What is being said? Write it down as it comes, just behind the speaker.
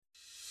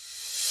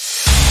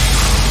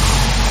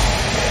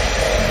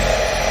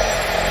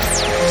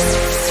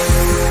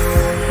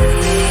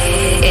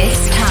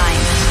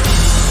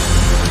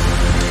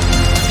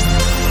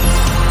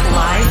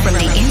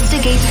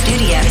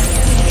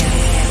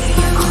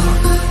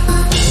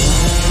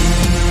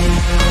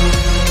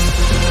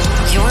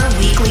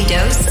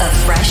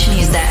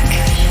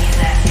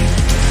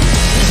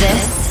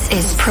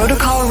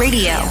Protocol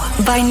Radio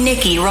by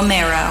Nicky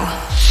Romero.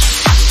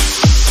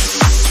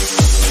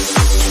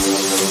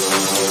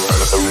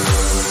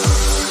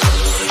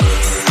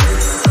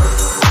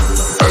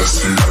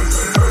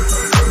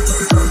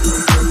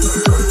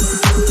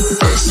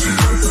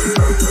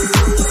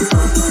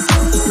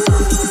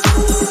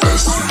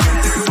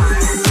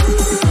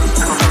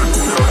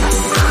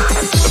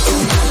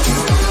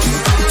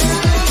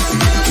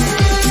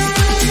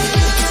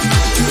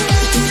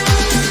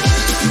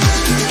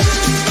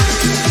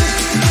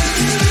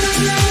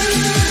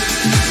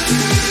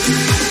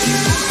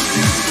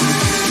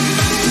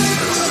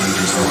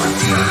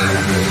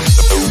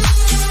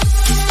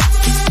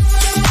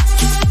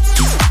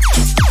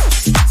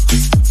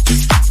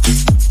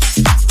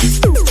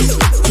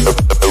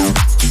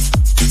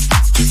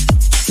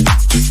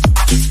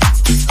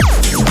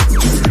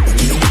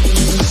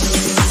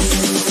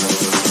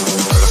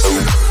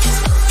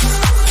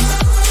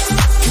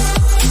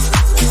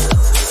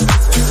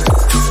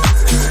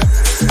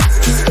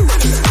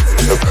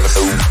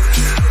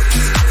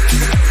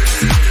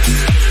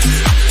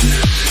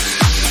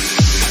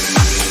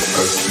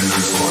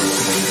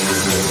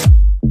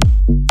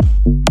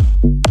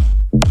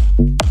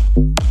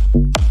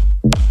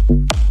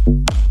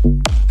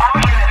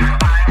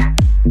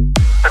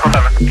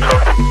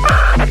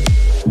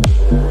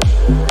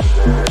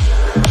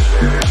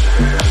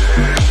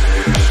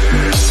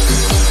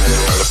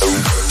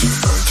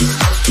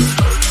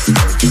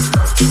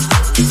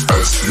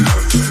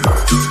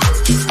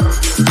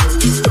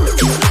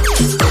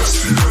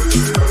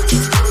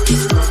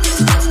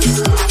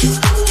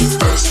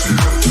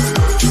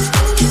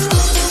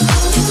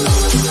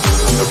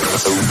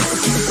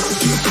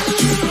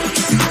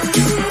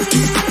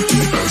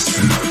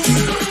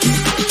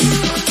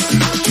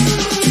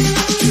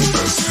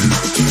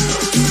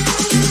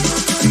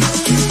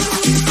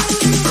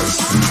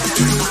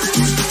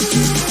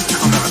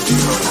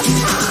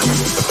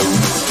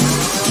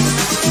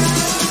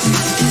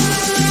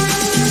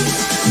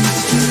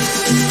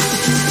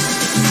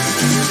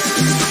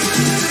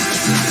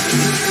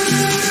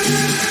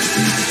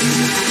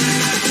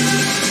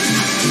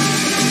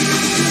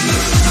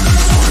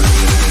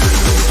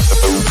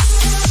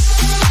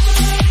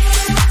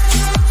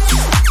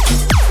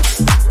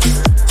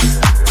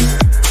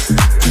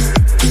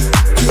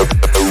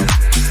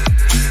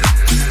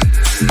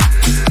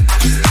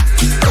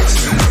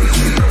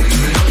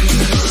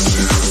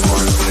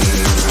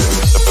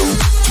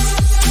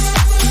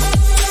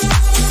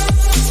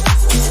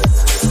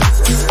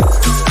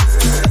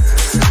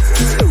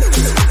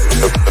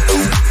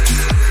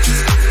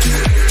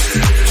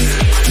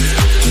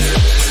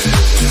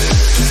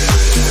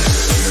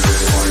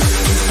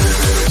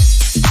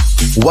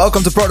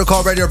 Welcome to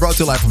Protocol Radio, brought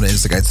to you live from the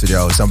Instagate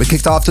studios. And we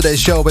kicked off today's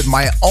show with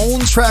my own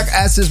track,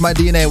 As Is My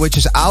DNA, which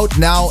is out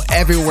now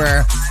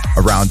everywhere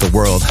around the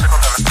world.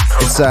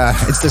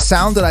 It's the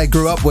sound that I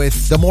grew up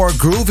with. The more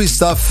groovy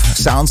stuff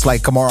sounds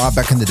like Camorra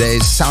back in the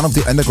days, sound of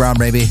the underground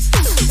maybe.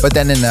 But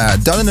then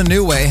done in a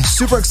new way.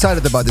 Super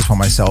excited about this one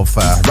myself.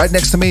 Right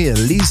next to me,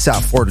 Lisa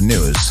for the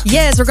news.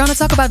 Yes, we're going to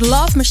talk about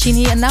Love Machine.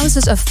 He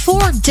announces a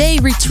 4-day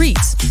retreat.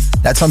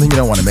 That's something you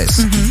don't want to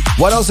miss.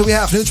 What else do we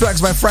have? New tracks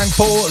by Frank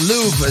Paul,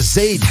 Louvre,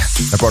 Zaid.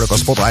 The Protocol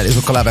Spotlight is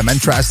a collab by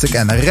Mantrastic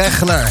and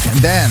Regler. And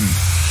then,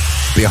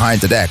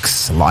 behind the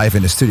decks, live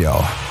in the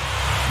studio,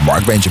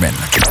 Mark Benjamin.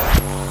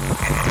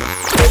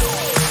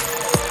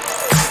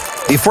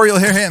 Before you'll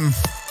hear him,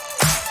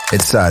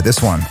 it's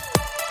this one.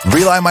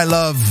 Rely My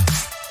Love,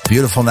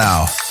 Beautiful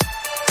Now.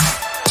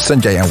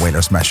 Sanjay and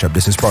Wailers mashup.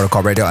 This is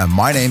Protocol Radio and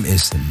my name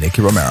is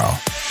Nicky Romero.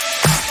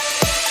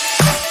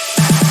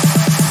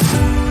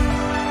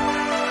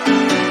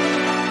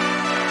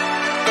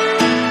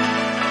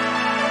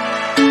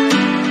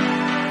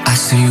 I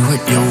see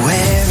what you're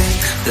wearing,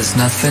 there's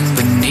nothing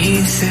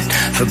beneath it.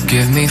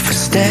 Forgive me for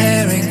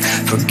staring,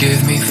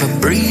 forgive me for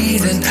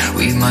breathing.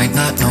 We might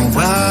not know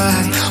why,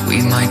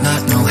 we might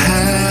not know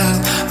how,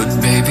 but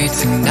baby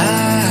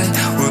tonight,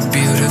 we're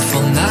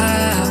beautiful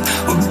now.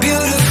 We're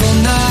beautiful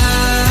now.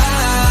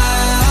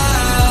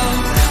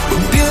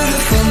 We're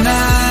beautiful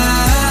now.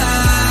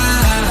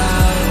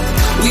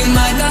 We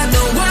might not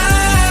know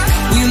why,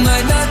 we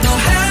might not know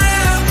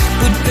how,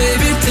 but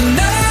baby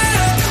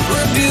tonight,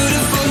 we're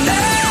beautiful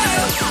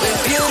now.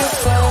 We're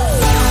beautiful.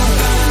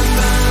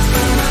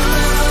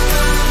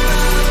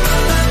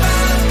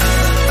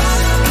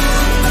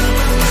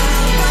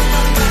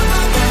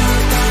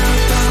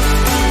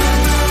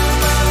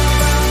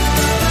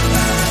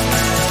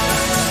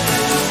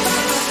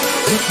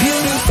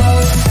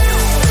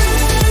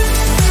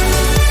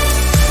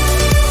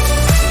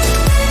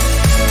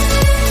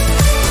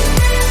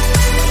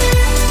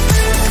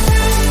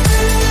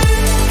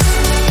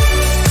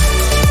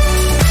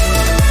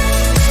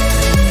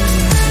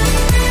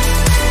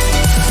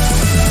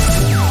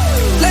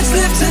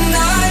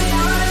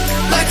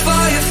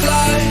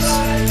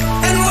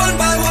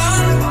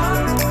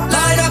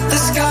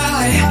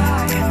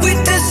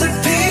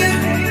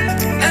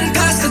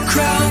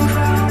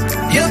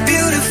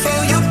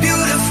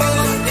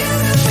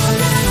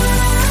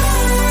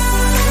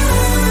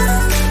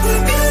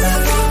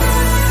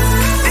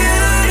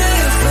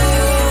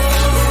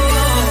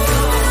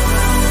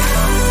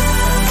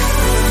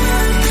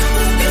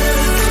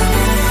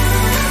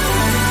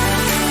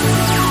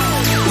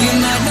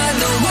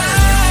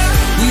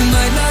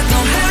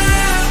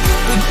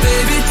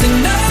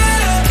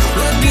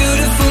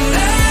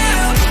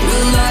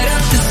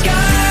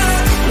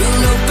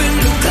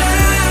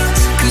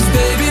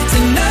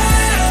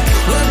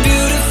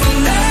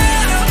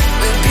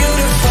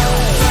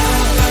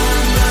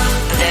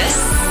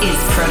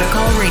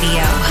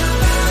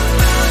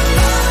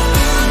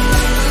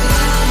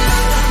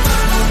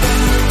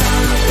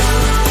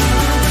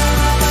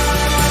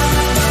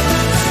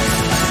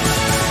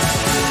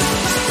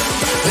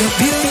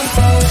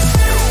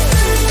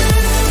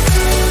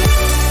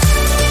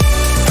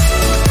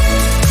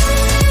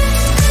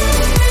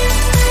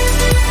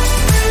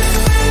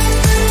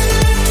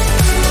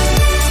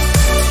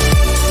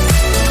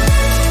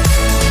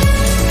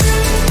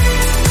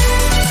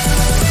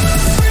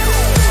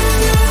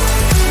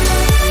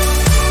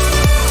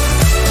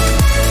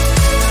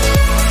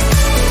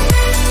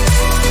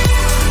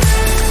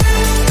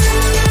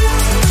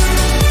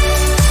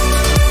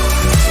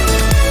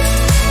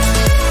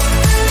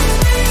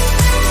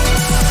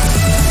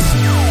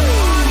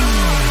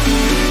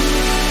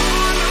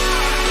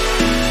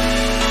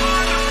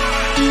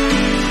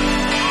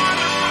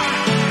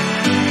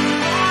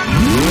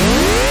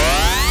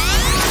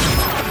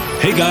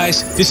 Hey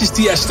guys, this is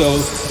Tiesto,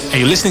 and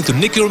you're listening to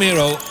Nicky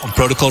Romero on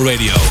Protocol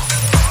Radio.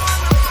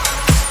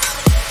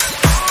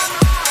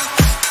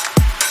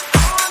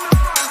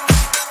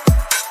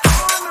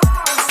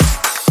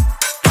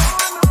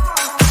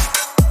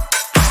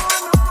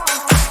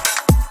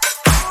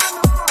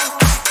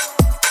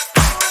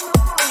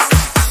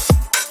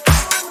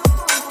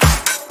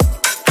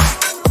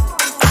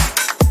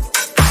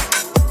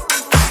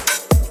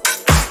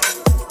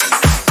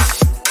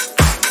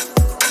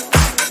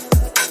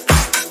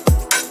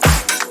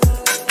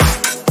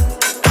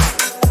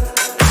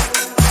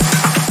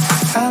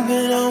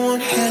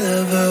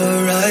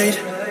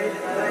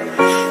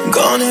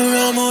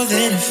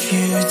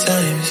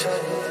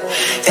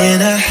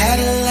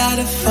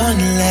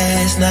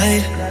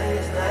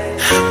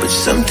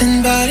 Something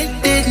about it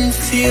didn't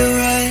feel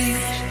right.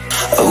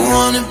 I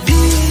wanna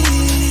be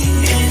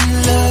in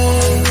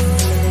love.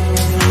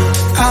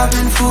 I've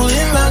been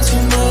fooling around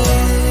too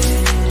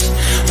much.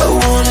 I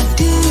want a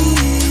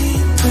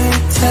deeper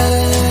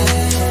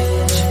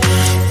touch.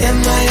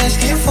 Am I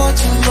asking for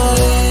too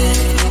much?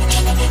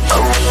 I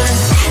want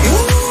you.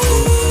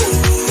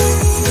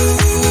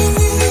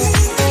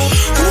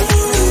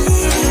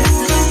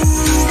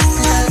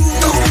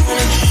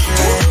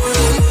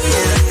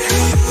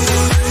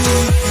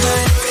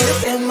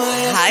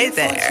 Hi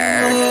there.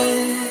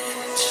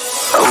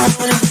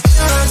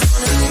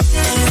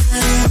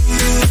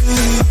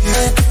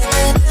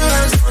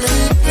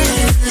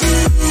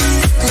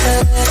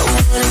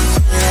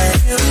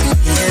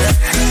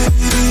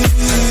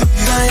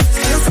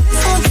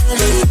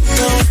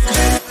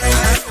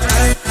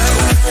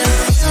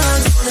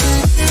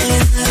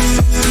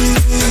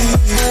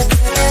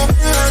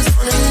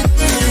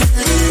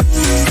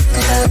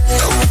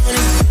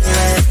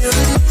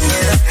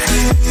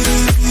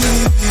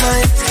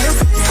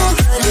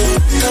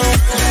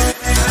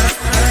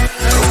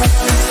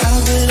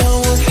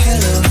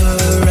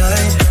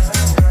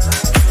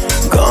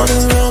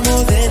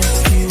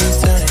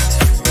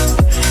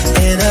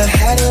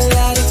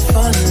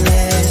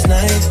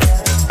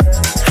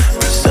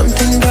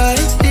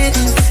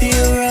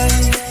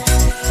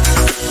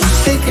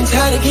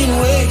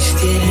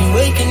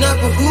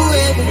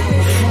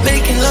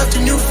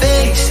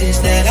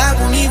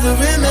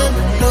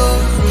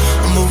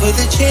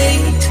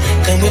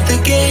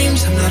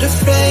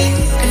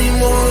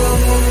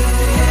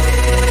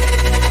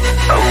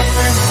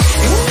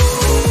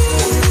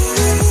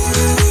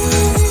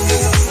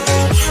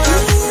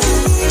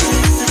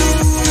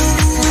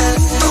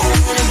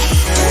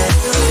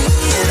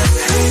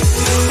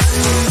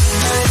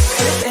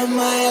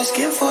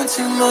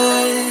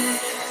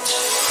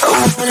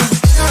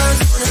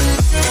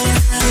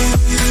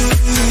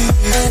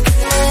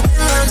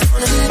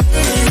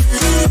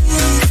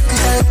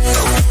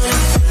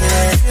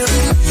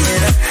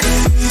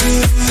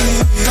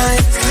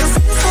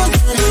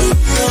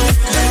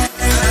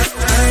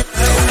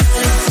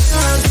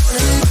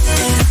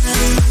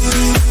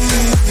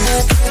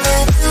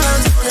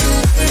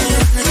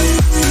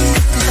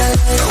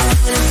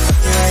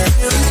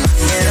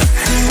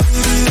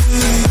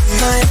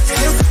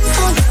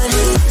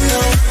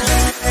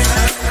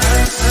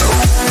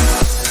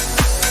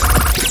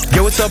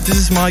 This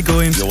is Mike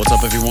Williams. Yo, what's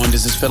up, everyone?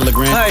 This is Fedde Le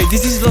Grand. Hi,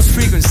 this is Lost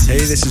Frequencies. Hey,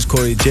 this is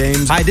Corey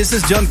James. Hi, this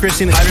is John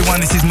Christian. Hi, everyone.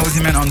 This is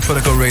Moziman on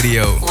Protocol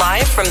Radio.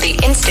 Live from the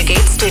Instigate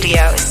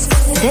Studios.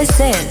 This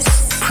is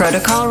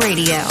Protocol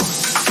Radio.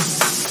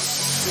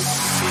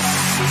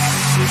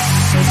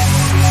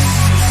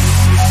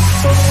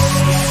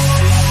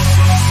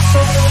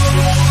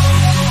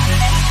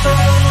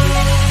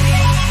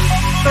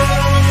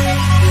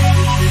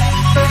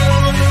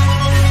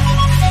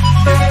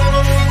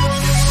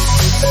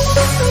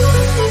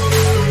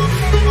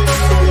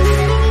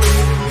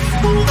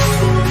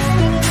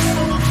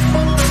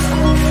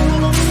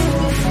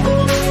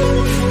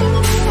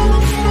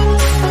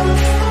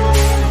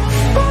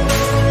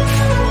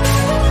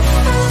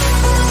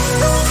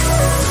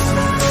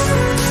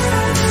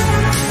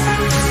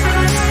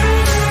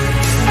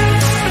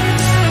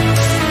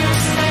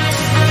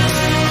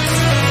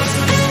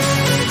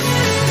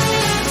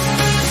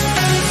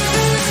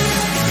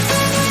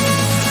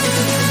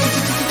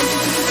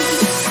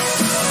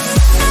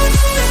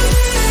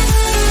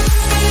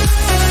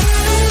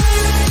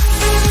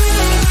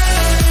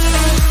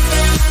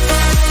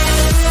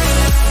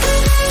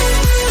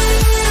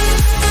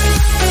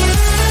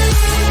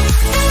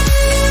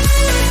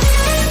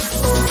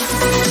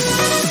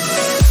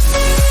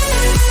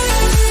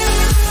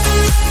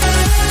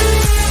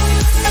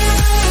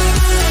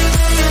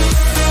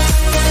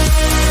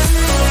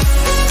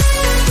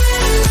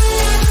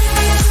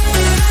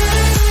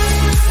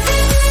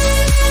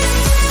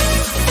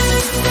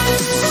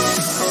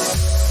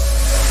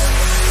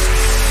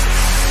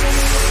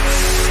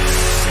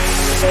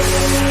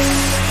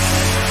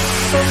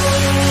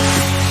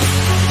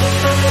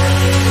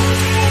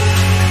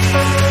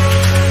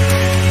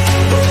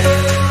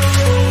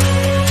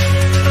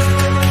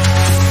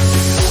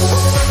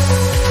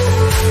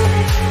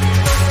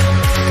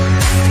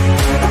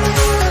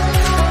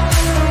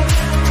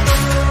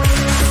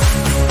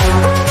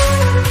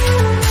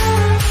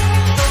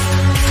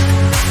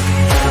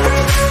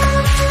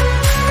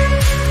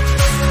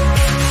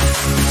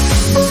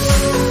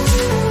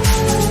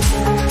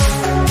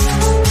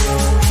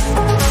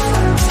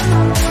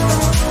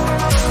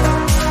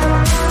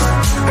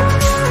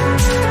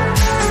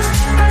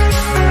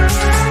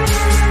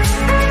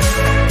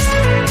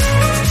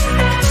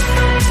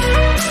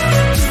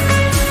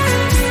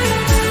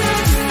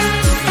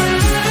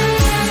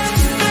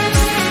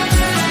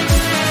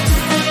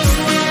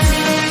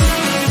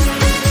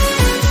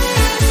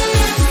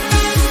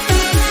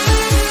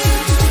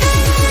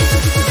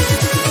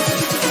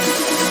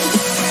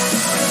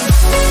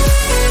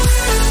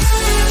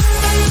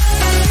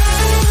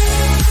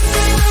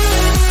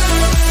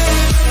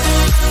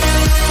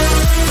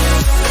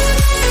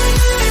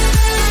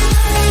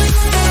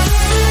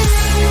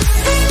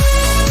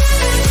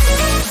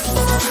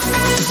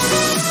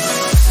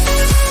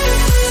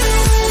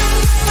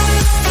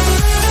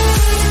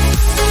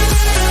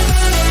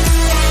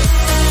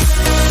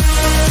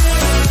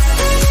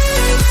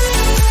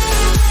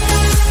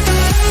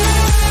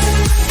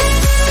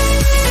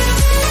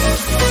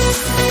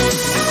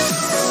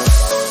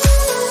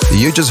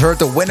 You just heard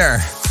the winner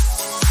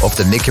of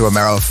the Nicky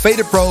Romero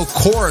Faded Pro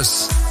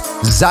course.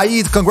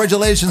 Zaid,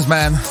 congratulations,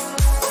 man.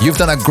 You've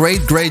done a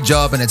great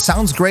job, and it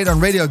sounds great on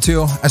radio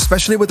too,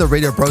 especially with the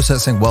radio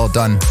processing. Well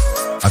done.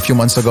 A few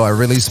months ago, I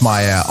released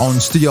my own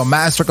studio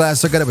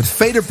masterclass together with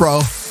Faded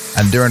Pro.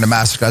 And during the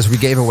masterclass, we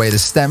gave away the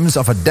stems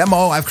of a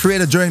demo I've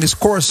created during this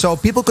course so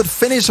people could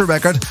finish the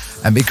record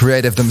and be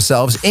creative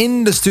themselves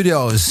in the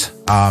studios.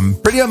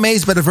 Pretty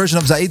amazed by the version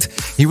of Zaid.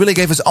 He really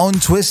gave his own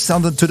twist to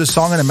the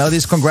song and the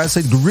melodies. Congrats,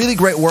 Zaid. Really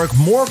great work.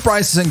 More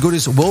prizes and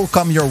goodies will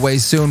come your way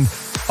soon.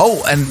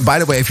 Oh, and by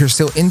the way, if you're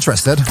still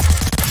interested,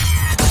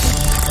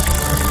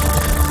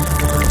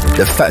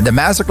 the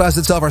masterclass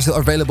itself are still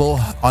available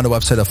on the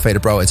website of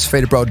Faded Pro. It's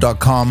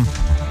fadedpro.com.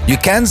 You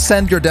can't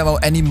send your demo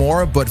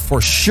anymore, but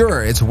for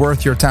sure it's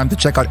worth your time to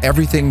check out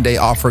everything they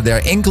offer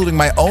there, including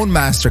my own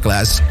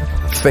masterclass,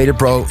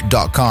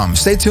 fadedpro.com.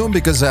 Stay tuned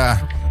because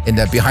in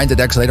the Behind the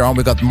Decks later on,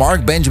 we got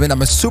Mark Benjamin.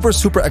 I'm super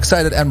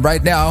excited. And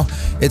right now,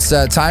 it's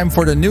time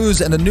for the news.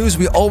 And the news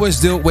we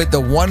always do with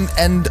the one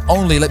and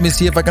only. Let me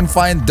see if I can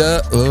find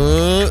the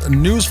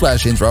news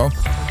flash intro.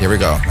 Here we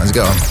go. Let's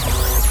go.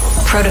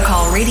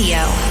 Protocol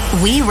Radio.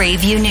 We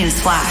rave you news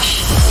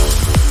flash.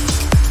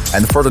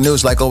 And for the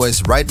news, like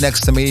always, right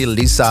next to me,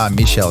 Lisa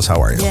Michels.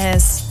 How are you?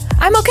 Yes.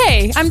 I'm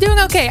okay. I'm doing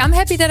okay. I'm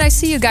happy that I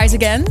see you guys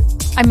again.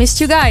 I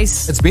missed you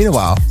guys. It's been a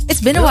while.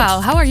 It's been a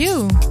while. How are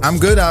you? I'm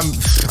good.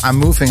 I'm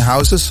moving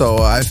houses, so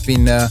I've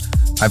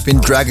been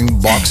dragging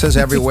boxes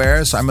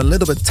everywhere, so I'm a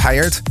little bit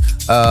tired.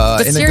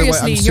 But in a good way,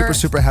 I'm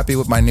super happy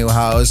with my new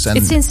house and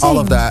all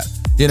of that.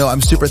 You know,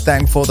 I'm super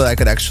thankful that I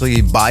could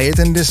actually buy it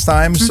in this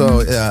time.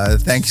 So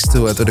thanks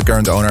to the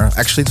current owner,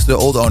 actually to the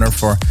old owner,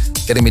 for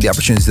getting me the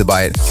opportunity to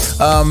buy it.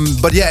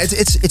 But yeah,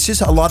 it's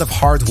just a lot of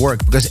hard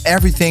work because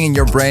everything in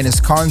your brain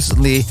is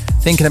constantly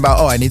thinking about,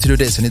 oh, I need to do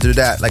this, I need to do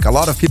that. Like a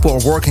lot of people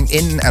are working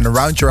in and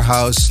around your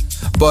house,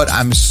 but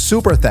I'm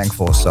super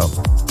thankful. So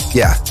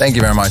yeah, thank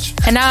you very much.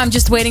 And now I'm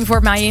just waiting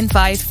for my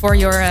invite for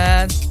your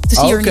to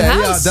see your new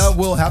house. Yeah, that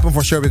will happen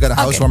for sure. We got a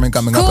housewarming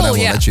coming up, and I will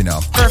let you know.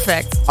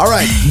 Perfect. All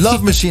right,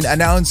 Love Machine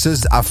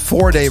announces a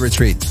 4-day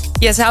retreat.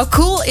 Yes, how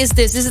cool is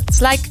this?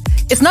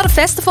 It's not a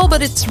festival,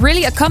 but it's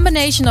really a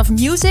combination of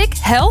music,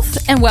 health,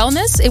 and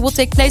wellness. It will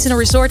take place in a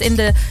resort in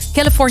the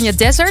California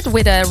desert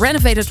with a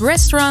renovated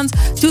restaurant,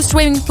 2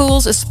 swimming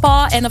pools, a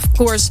spa, and of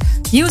course,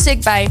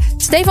 music by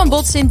Stefan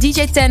Botsin,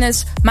 DJ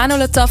Tennis, Mano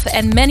Lataffe,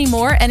 and many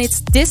more. And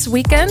it's this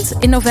weekend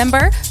in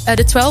November,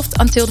 the 12th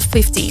until the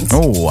 15th.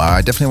 Oh,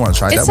 I definitely want to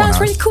try that one. It sounds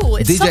really cool.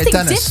 It's DJ something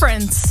tennis.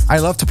 Different. I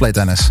love to play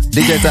tennis.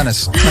 DJ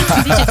Tennis.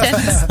 DJ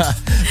Tennis.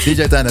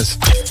 DJ Tennis.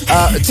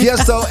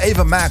 Tiesto,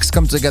 Ava Max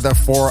come together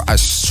for a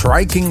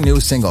striking new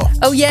single.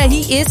 Oh yeah,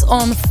 he is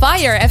on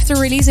fire. After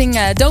releasing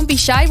Don't Be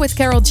Shy with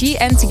Karol G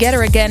and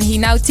Together Again, he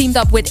now teamed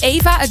up with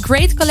Ava, a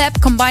great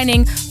collab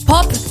combining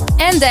pop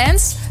and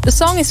dance. The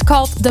song is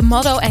called The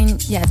Motto,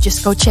 and yeah,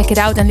 just go check it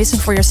out and listen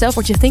for yourself.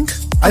 What you think?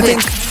 I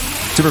think,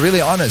 to be really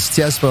honest,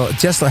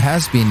 Tiesto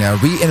has been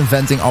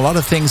reinventing a lot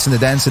of things in the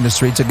dance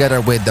industry together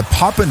with the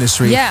pop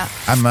industry. Yeah.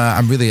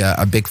 I'm really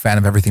a big fan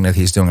of everything that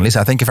he's doing.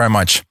 Lisa, thank you very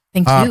much.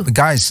 Thank you.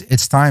 Guys,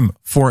 it's time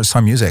for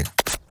some music.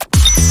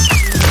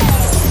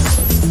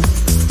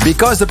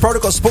 Because the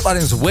Protocol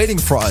Spotlighting is waiting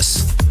for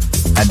us.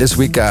 And this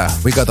week,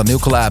 we got a new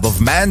collab of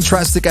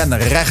Mantrastic and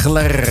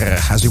Regler,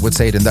 as we would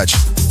say it in Dutch.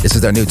 This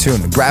is their new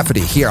tune,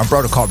 Gravity, here on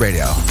Protocol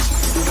Radio.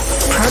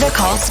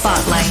 Protocol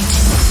Spotlight.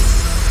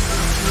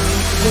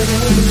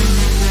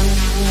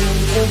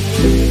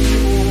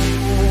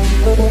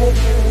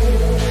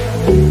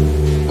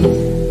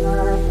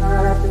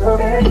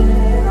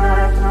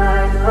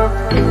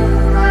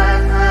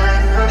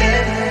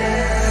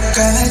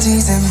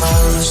 Gravity's in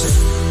motion.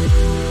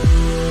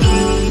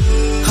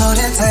 Hold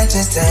it tight,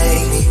 just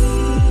take me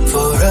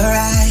for a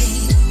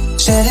ride.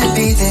 Shouldn't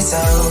be this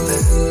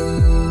open.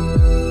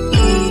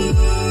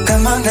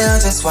 Come on now,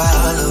 just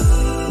swallow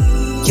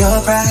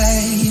your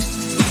pride.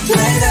 My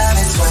love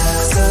is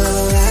wild, so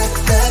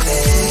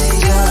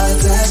activate your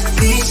touch.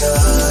 Be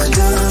sure,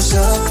 don't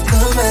show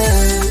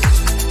command.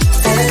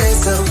 Feeling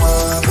so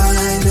warm,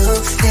 I know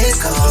it's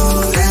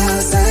cold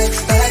outside,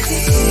 but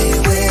here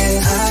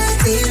we're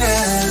hot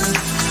enough.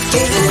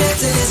 Giving it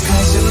to this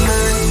crush of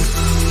mine.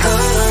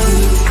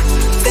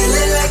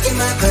 Feeling like you're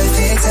my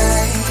perfect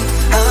time.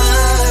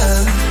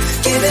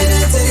 Giving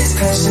it to this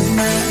crush of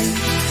mine.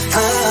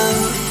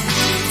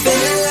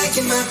 Feeling like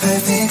you're my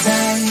perfect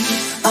time.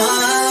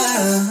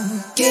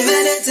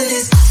 Giving it to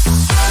this.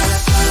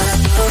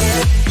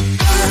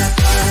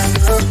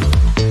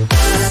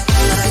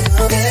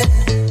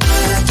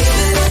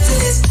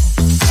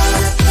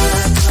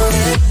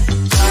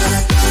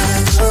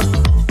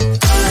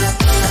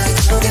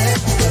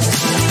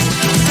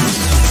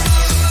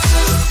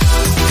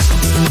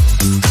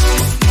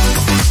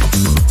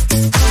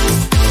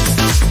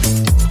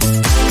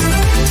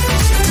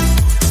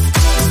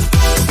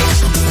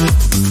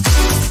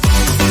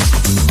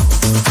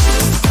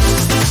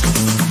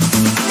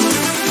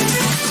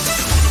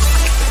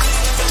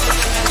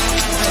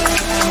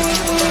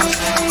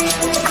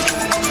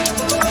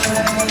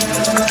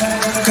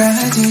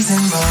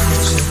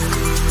 you.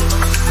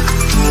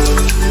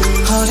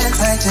 Holding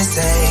tight, just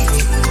take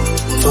me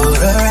for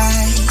a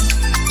ride.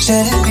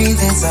 Shouldn't be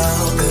this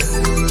over.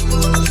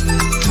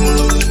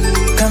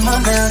 Come on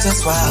now, just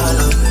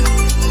swallow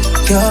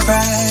your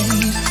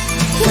pride.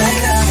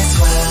 Right on this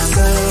world,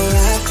 so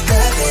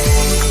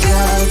activate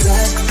your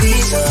touch. Be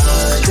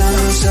sure,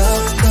 don't show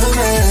the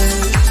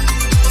rest.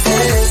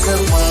 There's a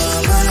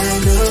warm, I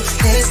know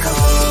it's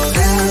cold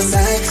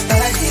outside,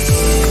 but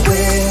here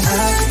we're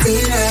happy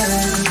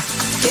now.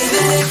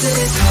 Giving it to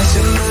this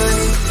passion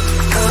money.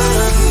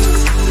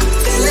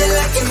 Feeling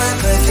like in my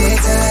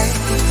perfect time.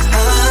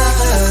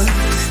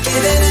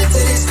 Giving it to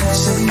this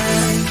passion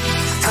money.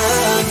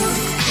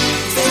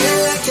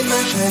 Feeling like in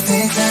my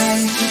perfect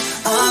time.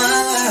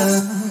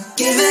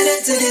 Giving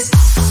it to this.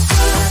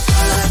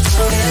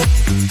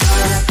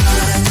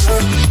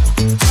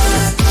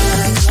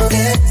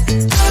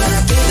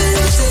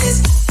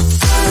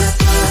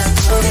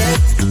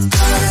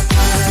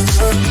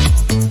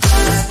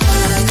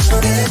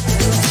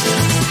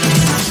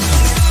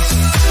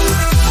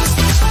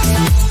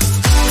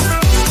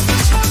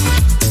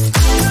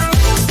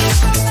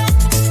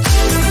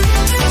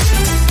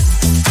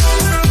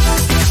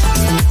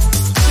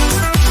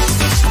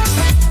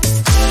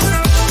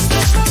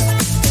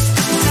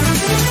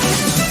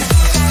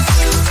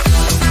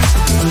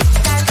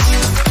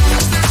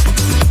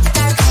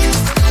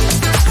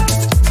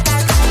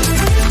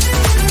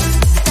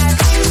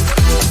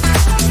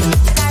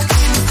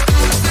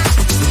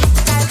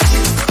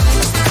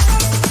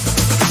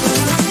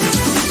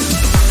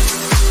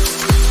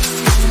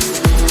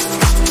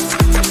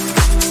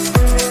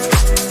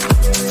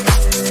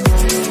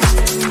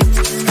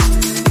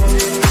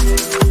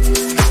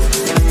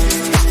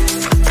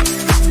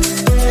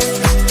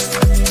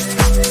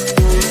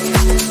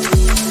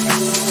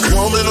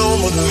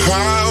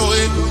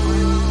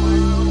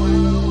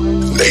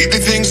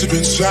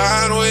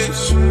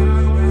 Sideways,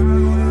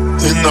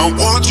 and I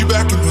want you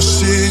back in my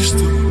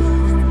system,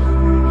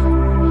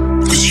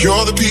 'cause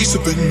you're the piece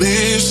I've been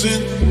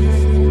missing.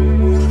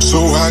 So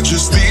I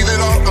just leave it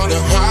all on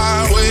the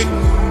highway,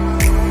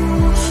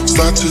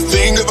 start to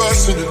think of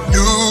us in a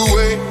new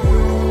way,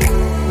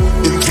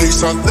 in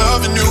place our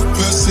love in new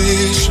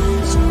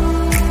positions.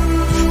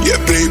 Yeah,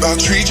 babe, I'll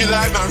treat you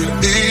like my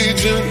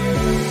religion.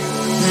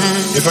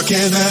 If I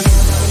can't have you,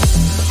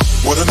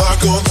 what am I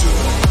gonna do?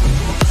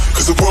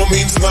 'Cause the world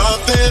means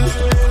nothing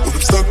when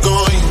I'm stuck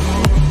on you.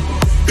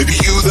 Baby,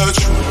 you the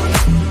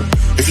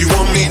truth. If you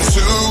want me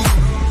to,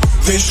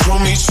 then show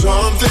me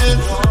something.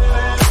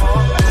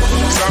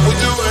 'Cause I would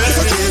do it. If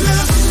I can't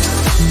have you,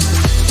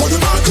 what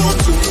am I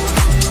gonna do?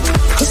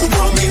 'Cause the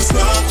world means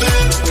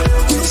nothing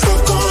when I'm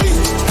stuck on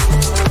you.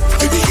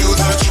 Baby, you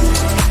the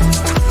truth.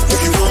 If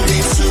you want me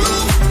to,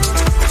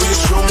 then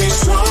show me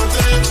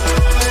something.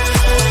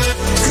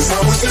 'Cause I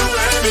would do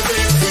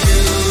anything for you.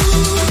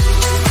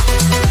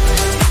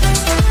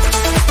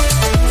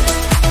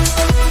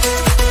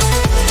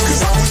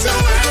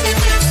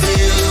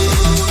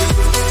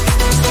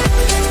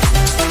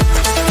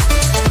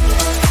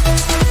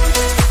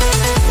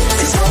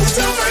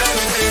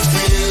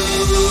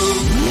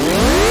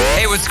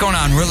 What's going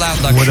on? Real Loud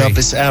Luxury. What up?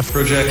 It's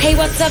Afrojack. Hey,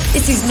 what's up?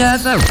 This is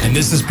Nervo. And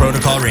this is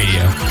Protocol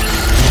Radio.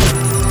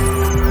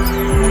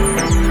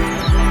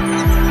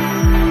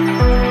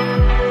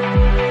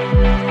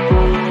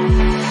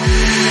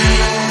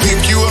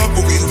 Pick you up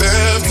where we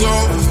left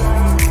off,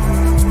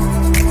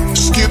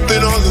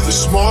 skipping all of the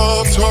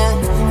small talk.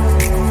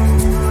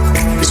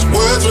 'Cause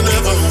words were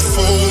never a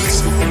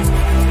force.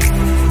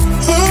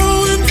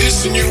 Oh, and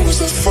missing you was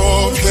the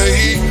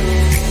foreplay.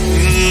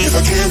 If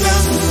I can't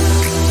have you,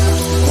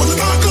 what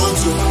am I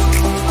gonna do?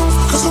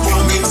 'Cause the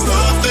world means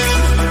nothing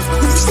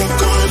when I'm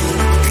stuck on you.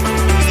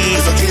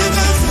 If I can't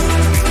have you,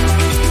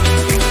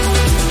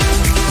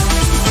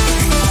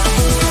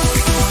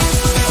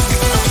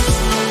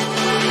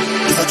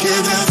 if I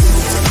can't have you,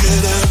 if I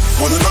can't have you,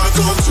 what am I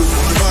gonna do?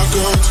 What am I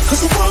gonna do?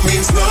 'Cause the world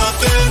means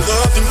nothing,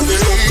 nothing when I'm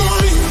stuck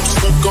on you.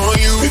 Stuck on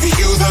you, baby,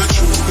 you the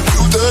truth,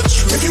 you the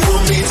truth. If you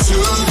want me to,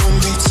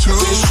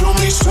 then show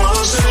me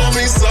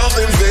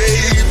something,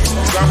 babe.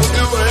 'Cause I would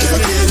do it. If I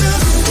can't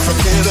have you, if I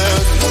can't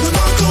have you, what am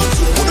I gonna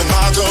do? What am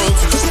I gonna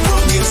do? 'Cause the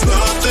world means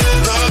nothing,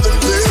 nothing,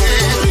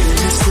 babe.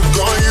 Stuck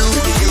on you,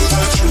 baby, you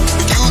the truth,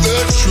 you the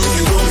truth.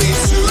 You want me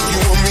to,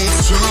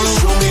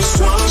 show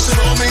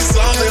me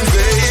something,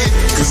 babe.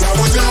 'Cause I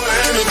would do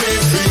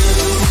anything for you.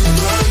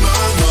 Burn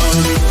my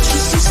money,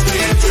 just to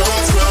spend your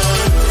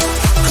time.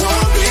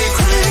 Call me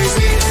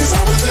crazy, 'cause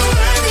I would do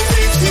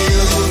anything for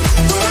you.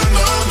 Burn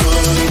my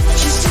money,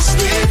 just to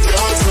spend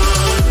your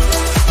time.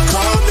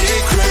 Call me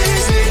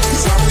crazy,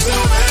 'cause I would do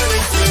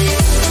anything.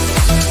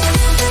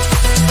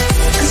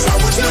 'Cause I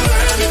would do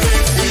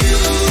anything for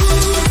you.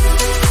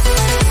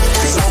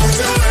 'Cause I would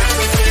do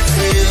anything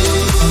for you.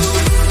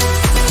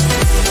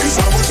 'Cause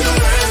I would do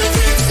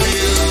anything for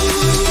you.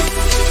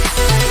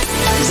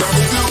 'Cause I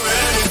would do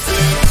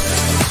anything.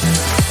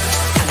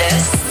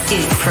 This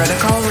is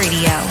Protocol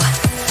Radio.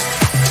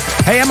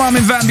 Hey, I'm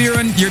Armin van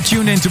Buuren. You're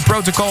tuned in to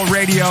Protocol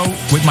Radio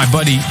with my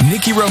buddy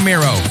Nicky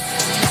Romero.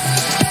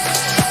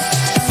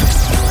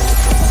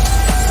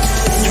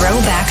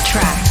 throwback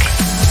track.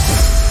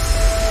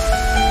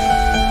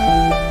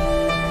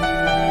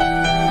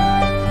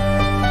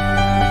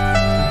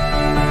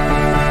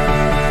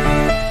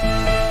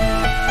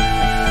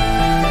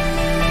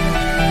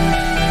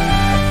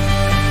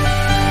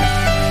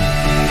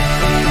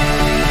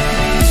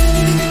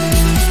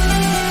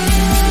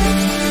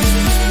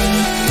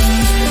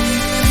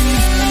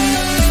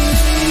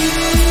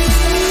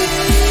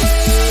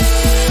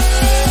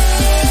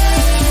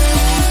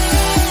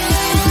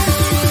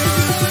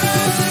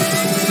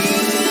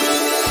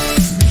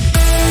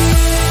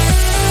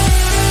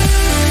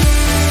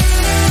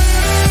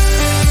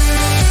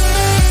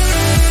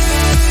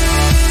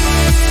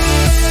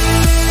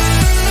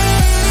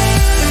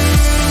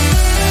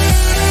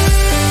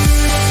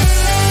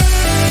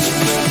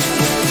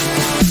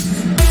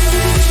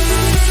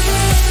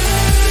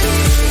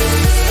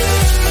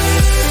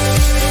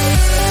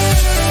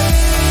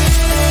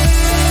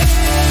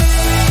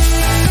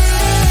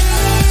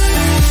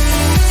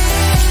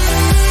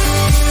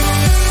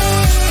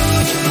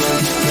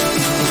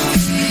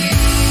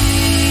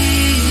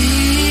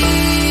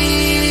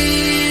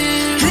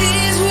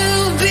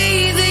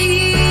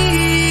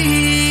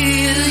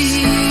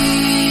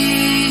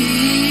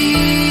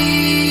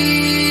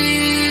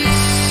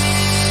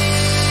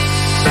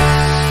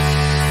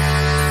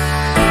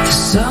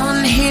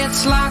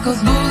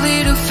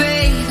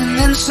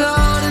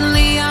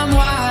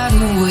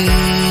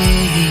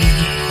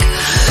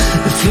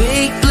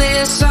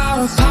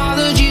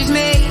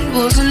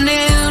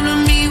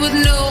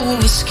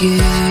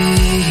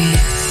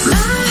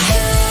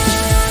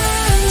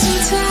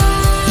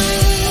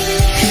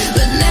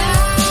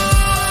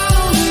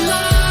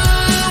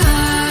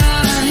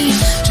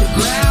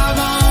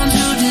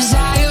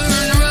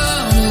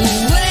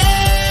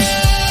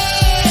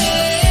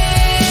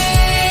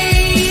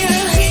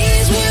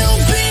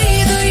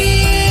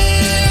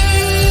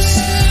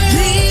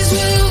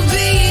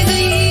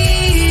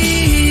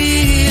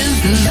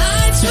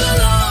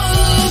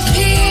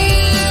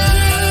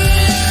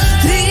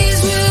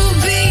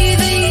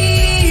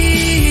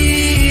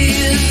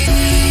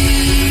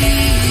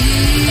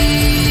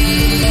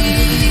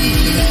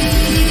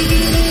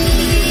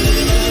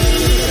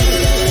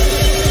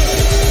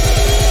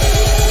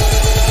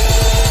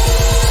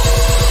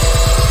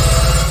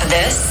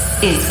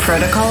 Is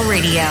Protocol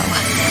Radio.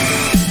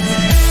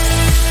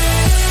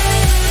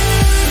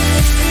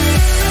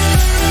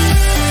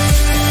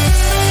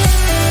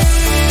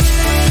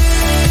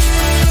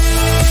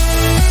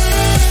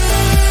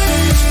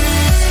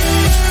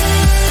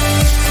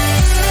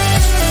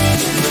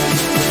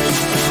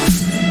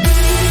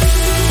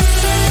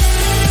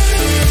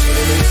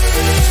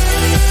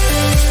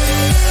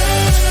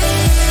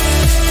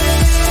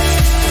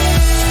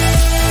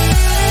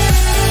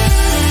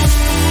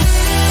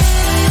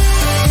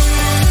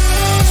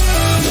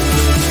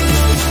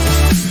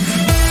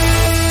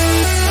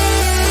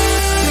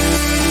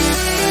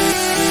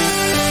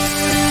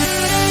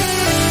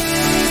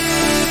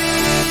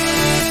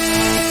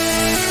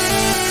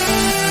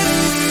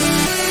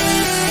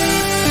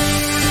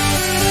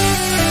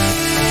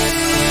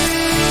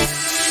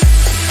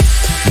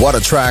 What a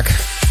track.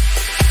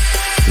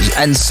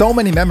 And so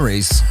many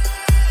memories.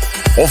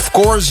 Of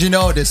course you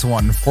know this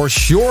one. For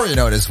sure you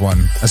know this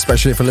one.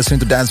 Especially if you're listening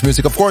to dance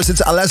music. Of course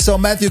it's Alesso,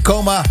 Matthew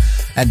Koma,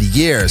 and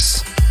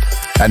Years.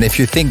 And if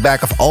you think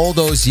back of all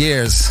those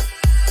years,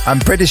 I'm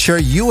pretty sure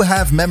you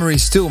have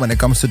memories too when it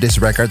comes to this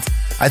record.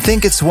 I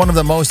think it's one of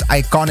the most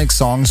iconic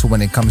songs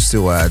when it comes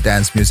to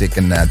dance music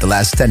in the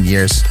last 10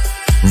 years.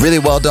 Really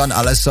well done,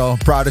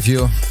 Alesso. Proud of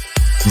you.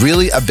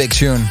 Really a big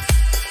tune.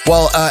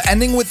 Well,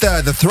 ending with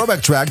the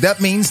throwback track, that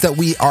means that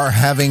we are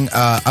having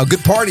a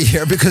good party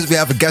here because we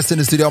have a guest in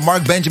the studio.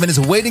 Mark Benjamin is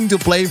waiting to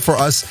play for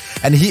us,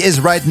 and he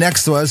is right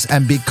next to us.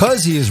 And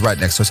because he is right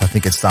next to us, I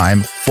think it's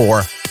time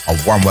for a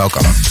warm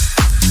welcome.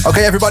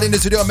 Okay, everybody in the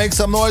studio, make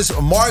some noise.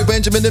 Mark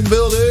Benjamin in the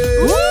building.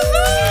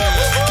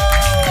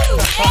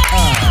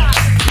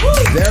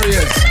 There he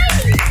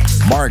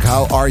is. Mark,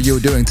 how are you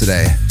doing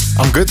today?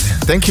 I'm good,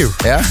 thank you.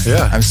 Yeah?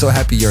 Yeah. I'm so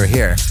happy you're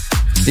here.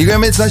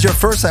 It's not your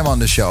first time on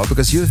the show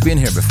because you've been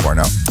here before,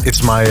 no?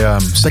 It's my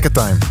second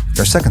time.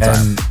 Your second time?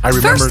 And I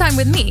remember First time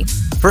with me.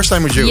 First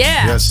time with you.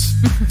 Yeah. Yes.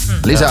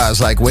 Lisa was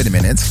like, wait a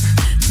minute.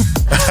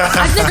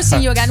 I've never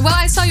seen you again. Well,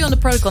 I saw you on the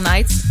Protocol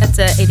night at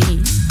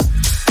ADE.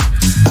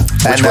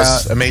 Which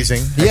was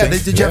amazing. Yeah,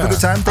 did you have a good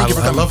time? Thank you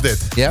for coming. I loved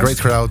it. Yeah? Great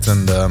crowd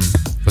and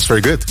it was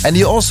very good. And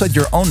you also had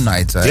your own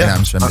night in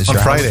Amsterdam this on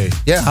year. Friday.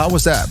 How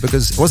was that?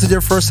 Because was it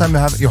your first time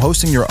you're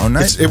hosting your own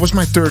night? It was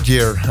my third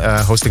year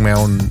hosting my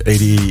own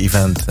ADE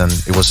event and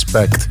it was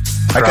packed.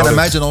 I can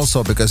imagine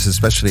also because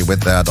especially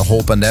with the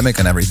whole pandemic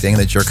and everything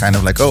that you're kind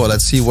of like, oh,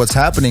 let's see what's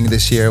happening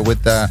this year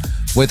with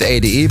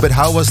ADE. But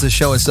how was the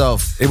show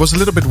itself? It was a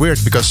little bit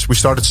weird because we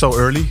started so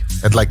early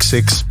at like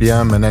 6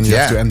 p.m. and then you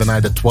have to end the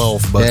night at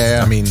 12. But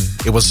I mean,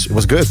 it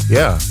was good.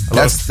 Yeah.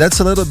 That's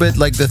a little bit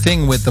like the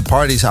thing with the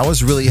parties. I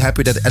was really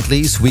happy that at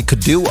least we could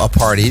do a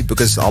party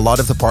because a lot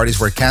of the parties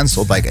were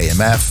canceled, like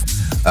AMF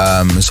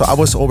So I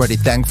was already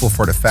thankful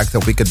for the fact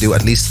that we could do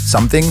at least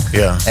something.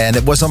 Yeah. And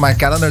it was on my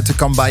calendar to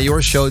come by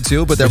your show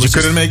too, but you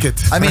couldn't make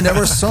it. I mean, there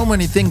were so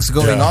many things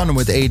going on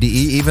with ADE,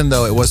 even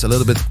though it was a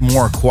little bit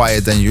more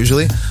quiet than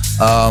usually.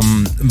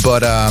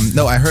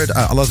 No, I heard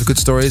a lot of good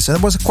stories, and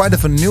it was quite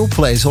of a new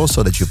place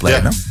also that you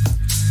played. No?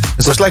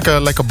 It was like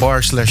a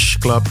bar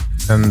 / club,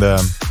 and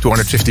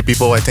 250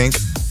 people, I think.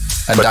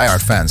 And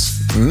diehard fans.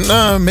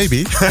 No,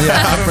 maybe.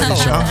 Yeah,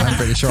 I'm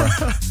pretty sure.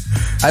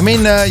 I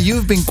mean,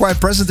 you've been quite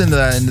present in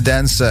the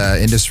dance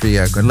industry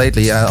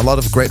lately. A lot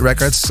of great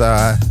records.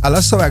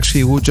 Alesso,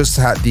 actually, who just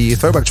had the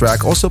throwback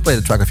track, also played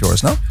a track of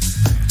yours, no?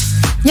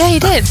 Yeah, he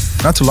did.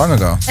 Not too long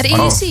ago. At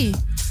EDC.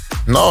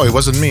 No, it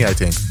wasn't me, I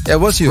think. Yeah, it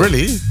was you.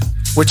 Really?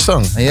 Which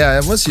song? Yeah,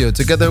 it was you,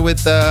 together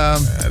with...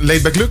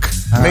 Laid Back Luke,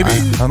 maybe?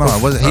 I don't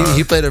know.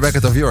 He played a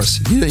record of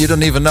yours. You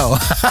don't even know.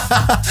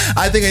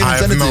 I think I even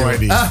sent it to you.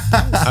 I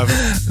have no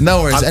idea.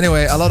 No worries.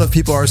 Anyway, a lot of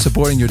people are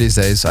supporting you these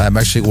days. I'm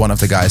actually one of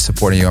the guys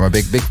supporting you. I'm a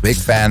big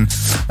fan.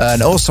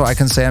 And also, I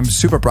can say I'm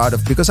super proud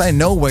of, because I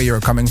know where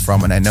you're coming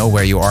from and I know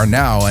where you are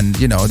now. And,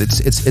 you know,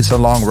 it's a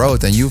long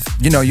road. And you've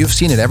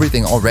seen it,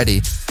 everything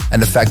already.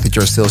 And the fact that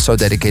you're still so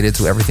dedicated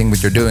to everything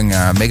that you're doing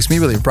makes me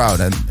really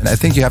proud. And I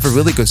think you have a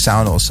really good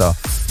sound also.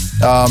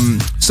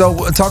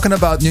 So talking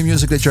about new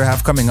music that you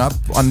have coming up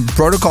on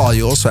Protocol,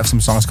 you also have some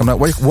songs coming up.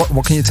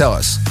 What can you tell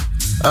us?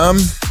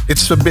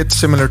 It's a bit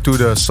similar to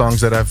the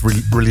songs that I've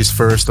released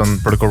first on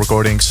Protocol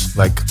Recordings,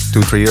 like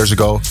 2-3 years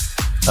ago.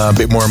 A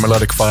bit more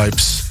melodic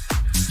vibes.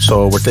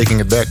 So we're taking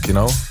it back, to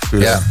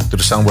the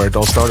sound where it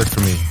all started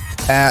for me.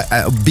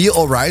 Be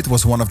Alright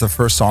was one of the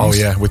first songs. Oh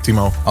yeah, with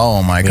Timo.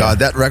 Oh my God,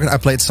 that record I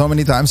played so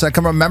many times. I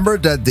can remember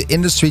that the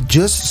industry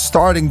just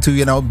starting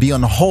to, be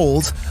on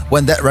hold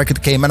when that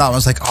record came out. I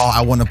was like, oh,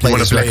 I want to play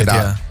this record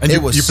out. Yeah. And you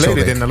played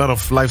it in a lot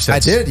of live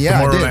sets. I did,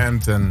 yeah.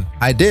 Tomorrowland.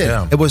 I did.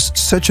 Yeah. It was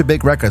such a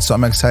big record, so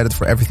I'm excited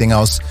for everything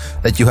else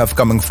that you have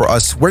coming for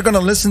us. We're going to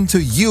listen to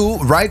you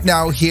right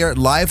now here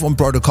live on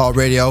Protocol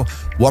Radio.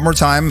 One more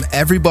time,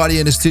 everybody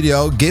in the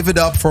studio, give it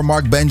up for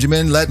Mark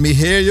Benjamin. Let me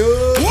hear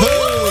you.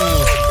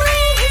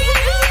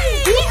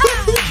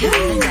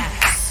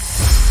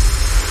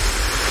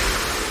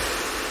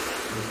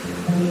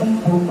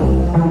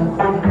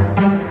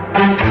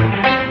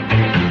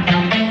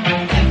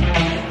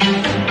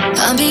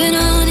 I'm being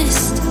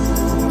honest,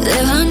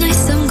 there are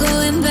nights I'm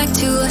going back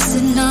to us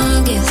in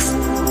August.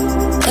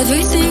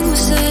 Everything was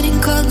set in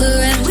color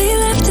and we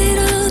left it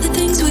all, the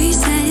things we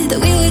said that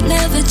we would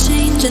never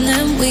change, and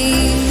then we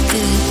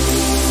did.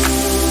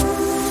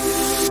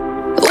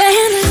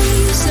 When the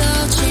leaves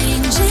all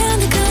change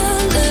and the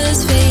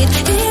colors fade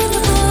in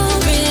the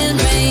pouring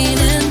rain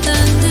and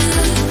thunder,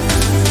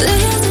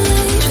 there's a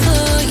light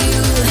for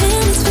you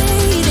and it's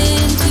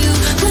fading too.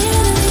 When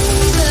I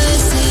leave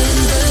us in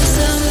the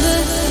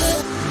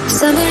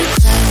summertime.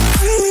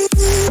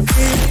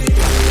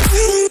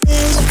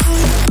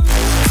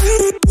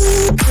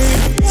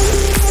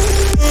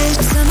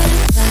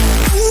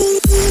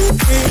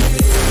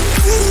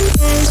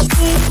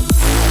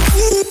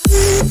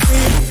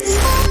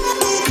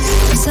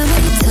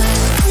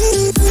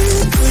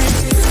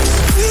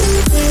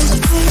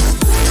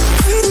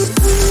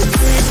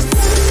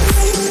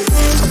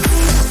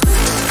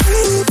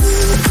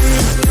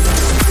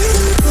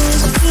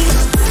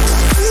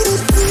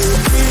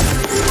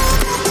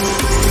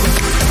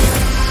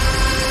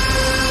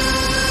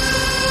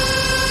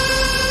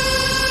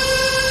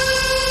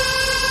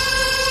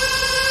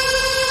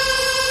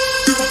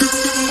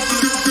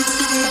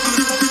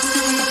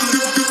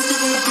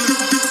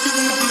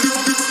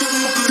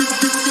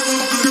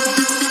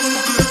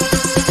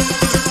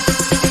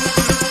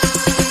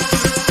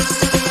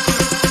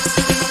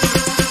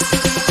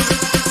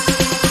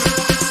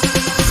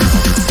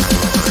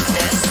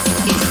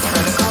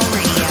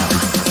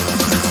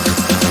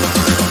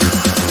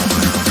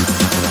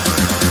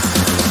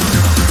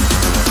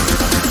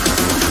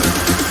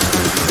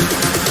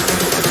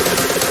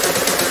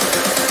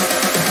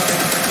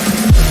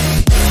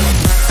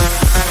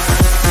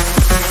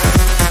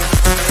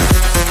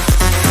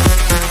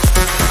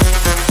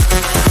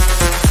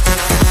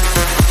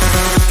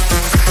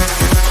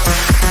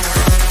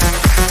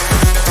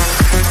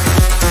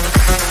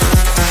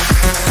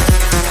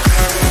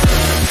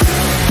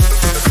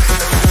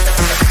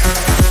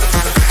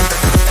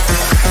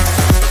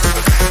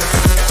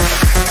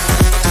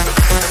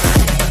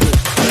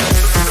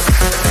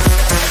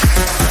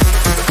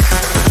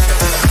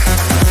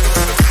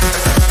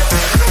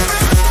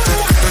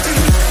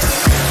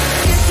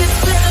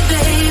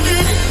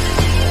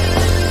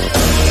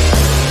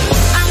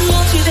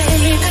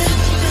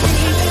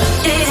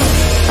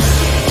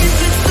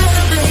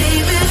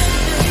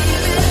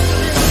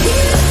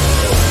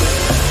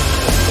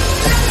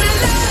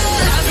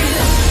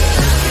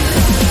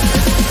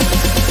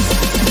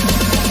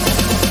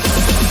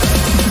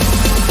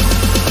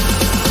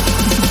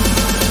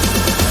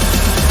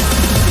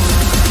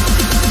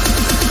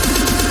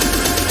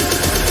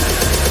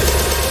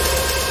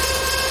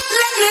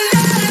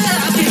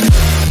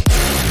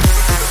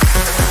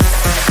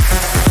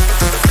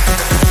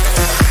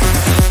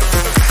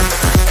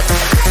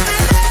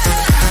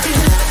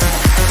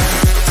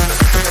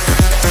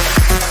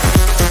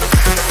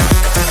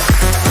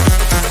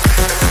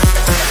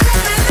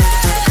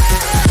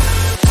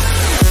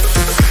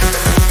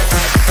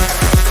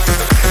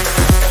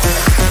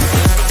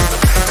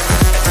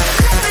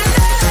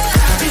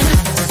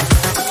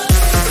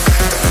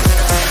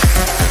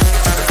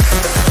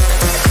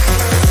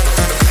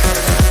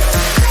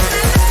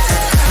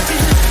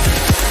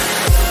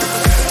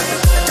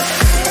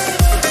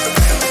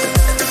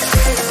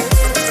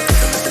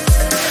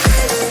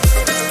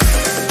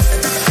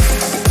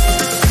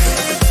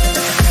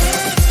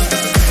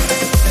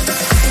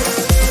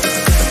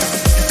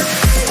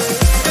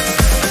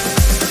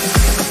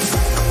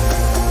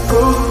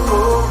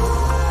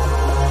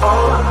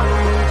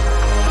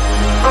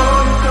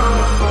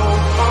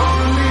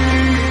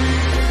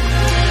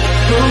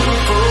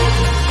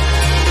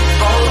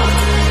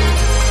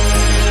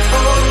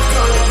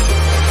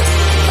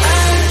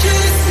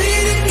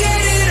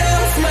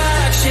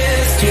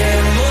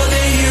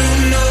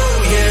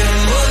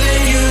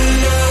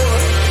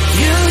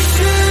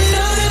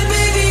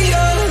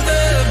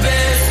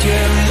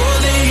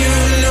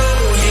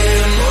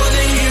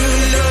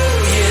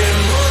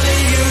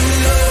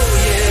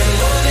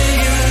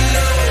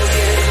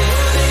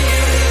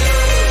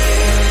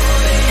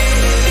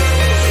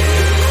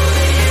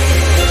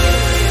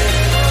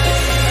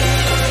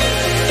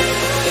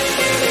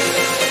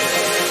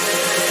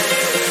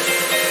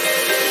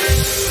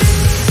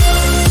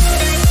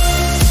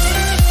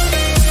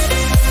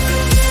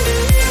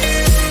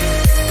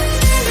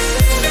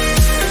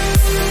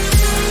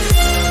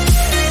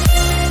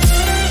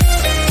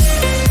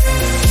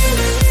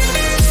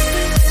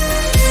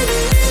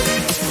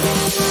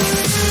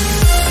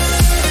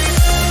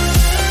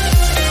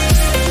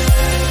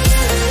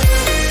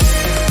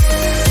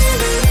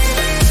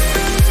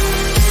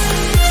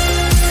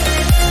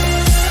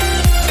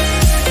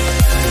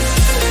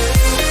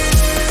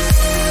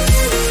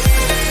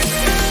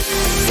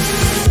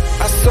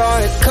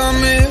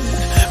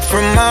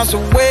 miles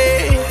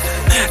away.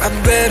 I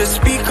better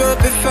speak up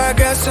if I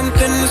got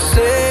something to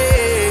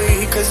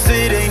say, 'cause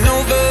it ain't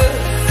over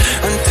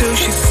until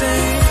she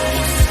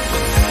sings.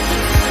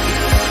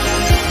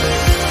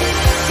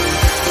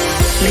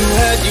 You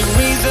had your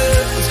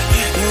reasons,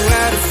 you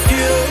had a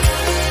few,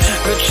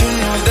 but you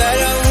know that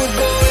I would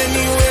go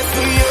anywhere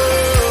for you,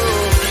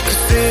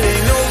 'cause it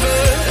ain't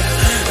over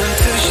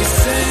until she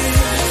sings.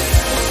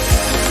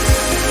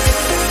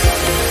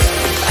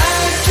 I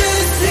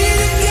just need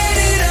to get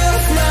it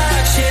off my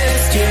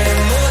chest, yeah,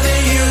 more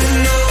than you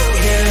know,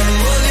 yeah,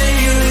 more than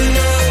you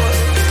know.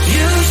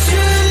 You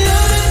should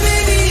know that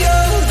baby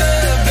you're the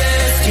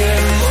best, yeah,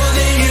 more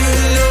than you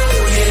know,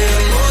 yeah,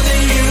 more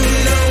than you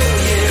know,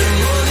 yeah,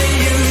 more than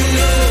you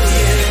know,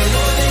 yeah,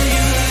 more than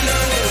you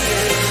know,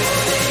 yeah,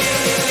 more than you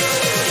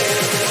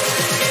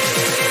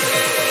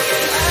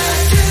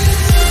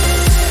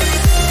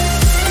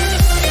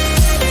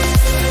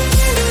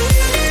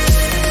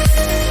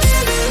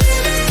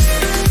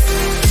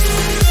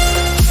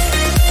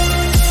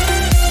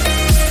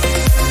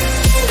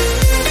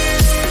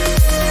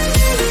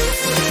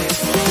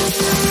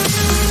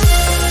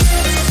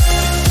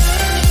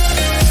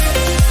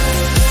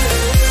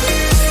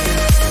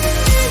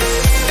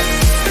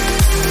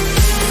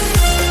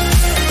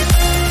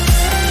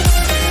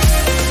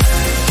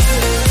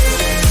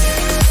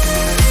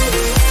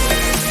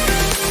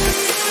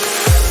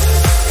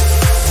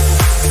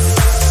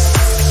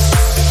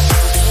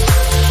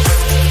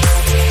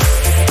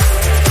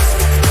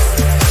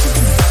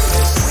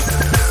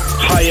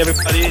Hi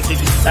everybody, this is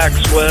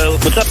Axwell.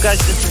 What's up guys,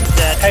 this is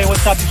Zed. Hey,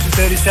 what's up, this is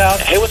Dirty South.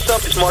 Hey, what's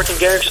up, it's Martin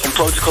Garrix on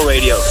Protocol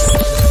Radio.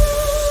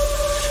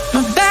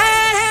 My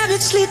bad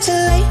habits lead to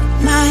late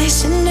nights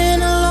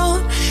sitting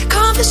alone,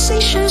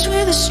 conversations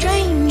with a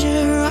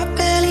stranger I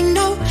barely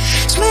know,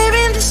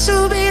 swearing this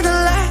will be the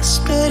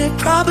last, but it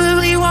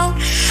probably won't.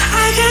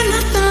 I got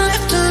nothing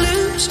left to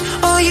lose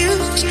or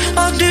use,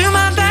 or do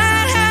my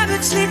bad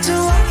habits lead to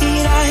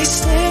white eyes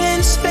staring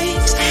into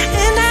space,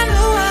 and I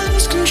know I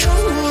lose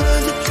control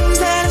of the things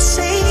that I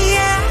say.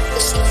 Yeah, I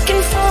was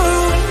looking for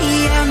a way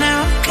out, now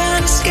I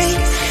can't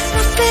escape.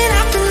 Nothing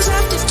happens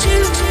after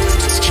two.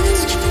 It's true,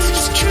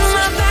 it's true.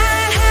 My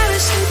bad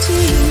habits lead to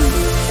you.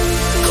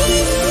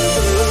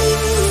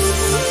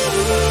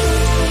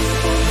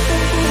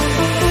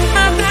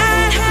 My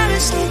bad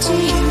habits lead to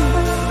you.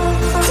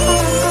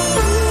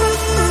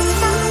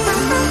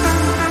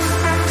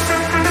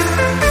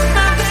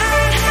 My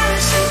bad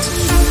habits lead to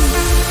you.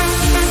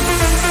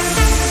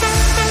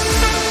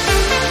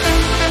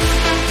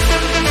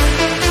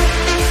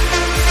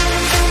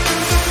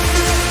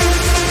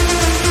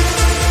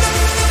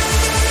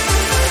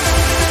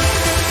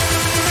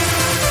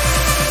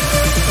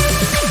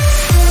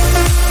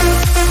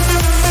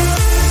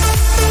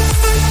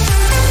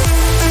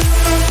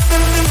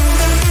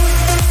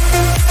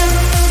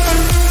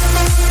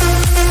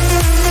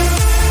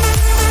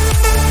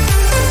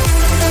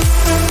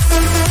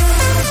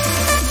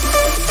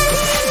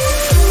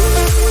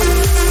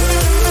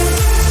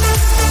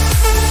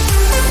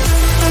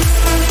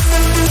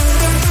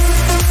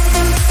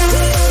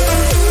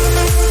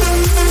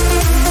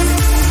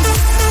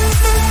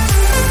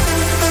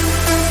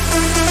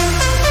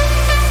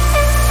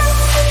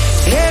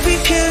 Every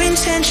pure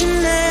intention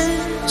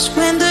ends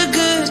when the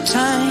good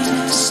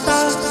times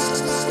stop.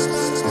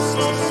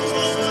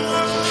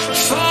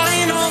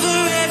 Falling over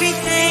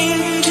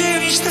everything to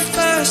reach the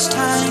first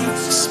time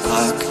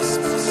spark.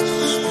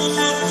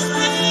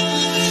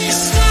 It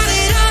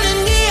started on a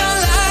neon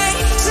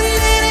lights and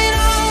then it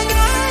all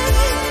got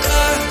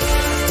dark.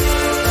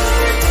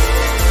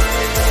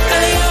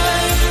 And I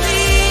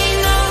only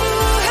know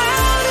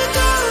how to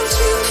go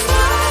too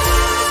far.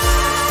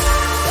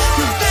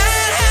 My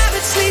bad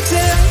habits lead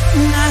to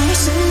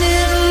nights and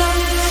it alone.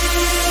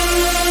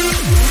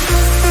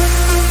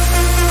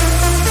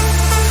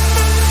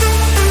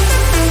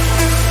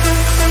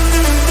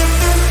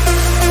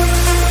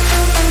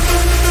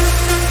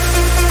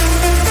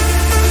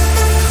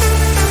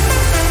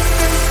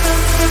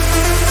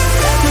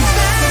 My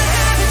bad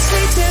habits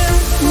lead to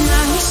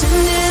nights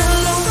and it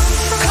alone.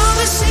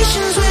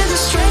 Conversations with a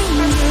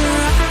stranger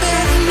I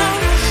barely know,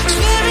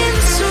 swearing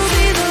this will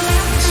be the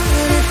last,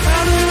 but it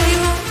probably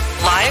won't.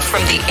 Live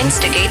from the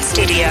Instigate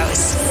Studios,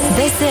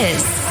 this is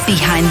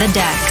Behind the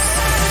Decks.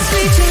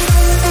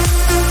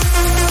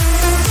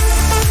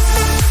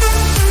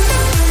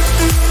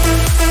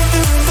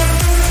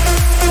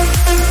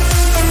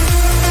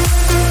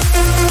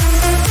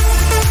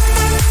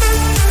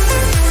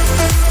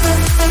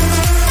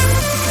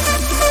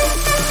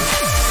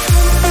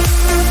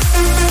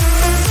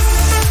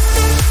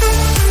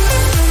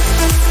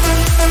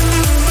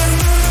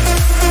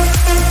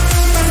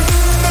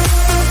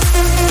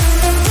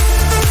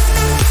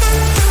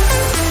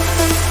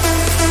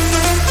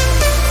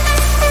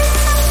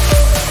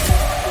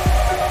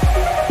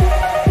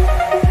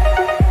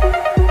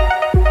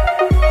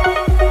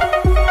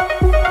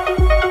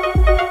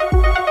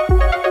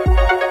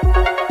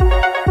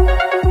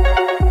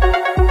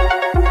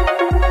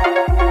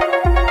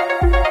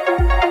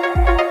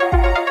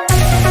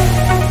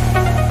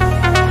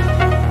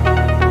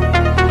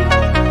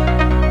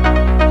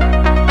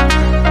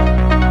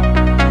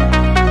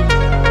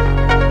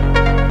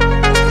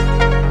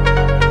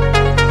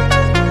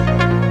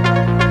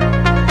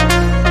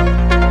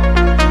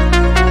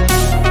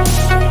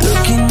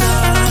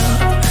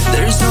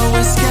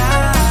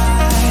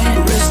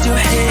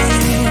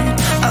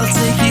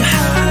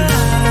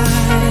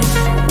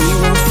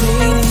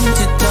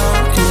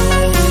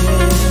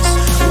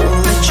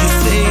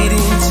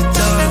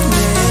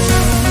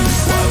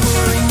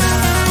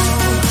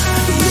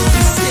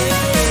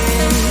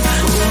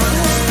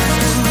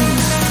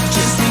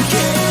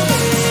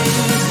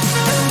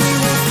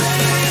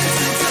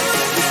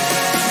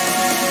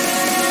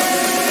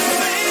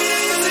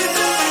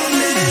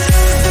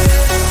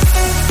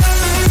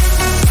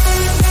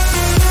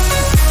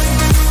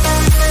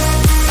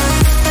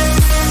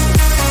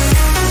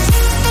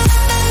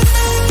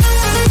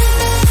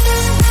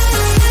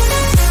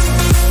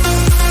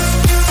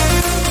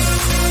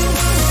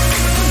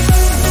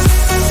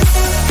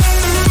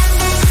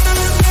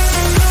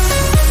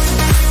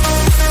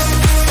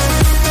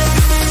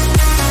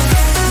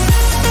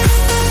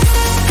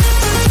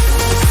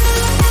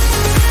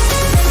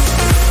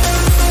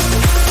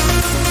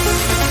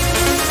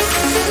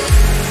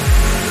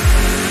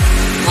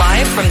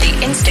 from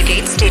the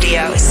Instigate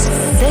Studios.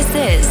 This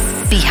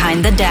is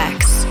Behind the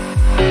Decks.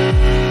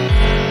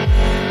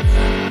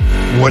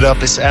 What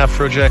up, it's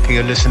Afrojack and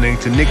you're listening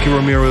to Nicky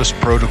Romero's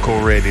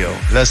Protocol Radio.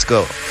 Let's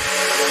go.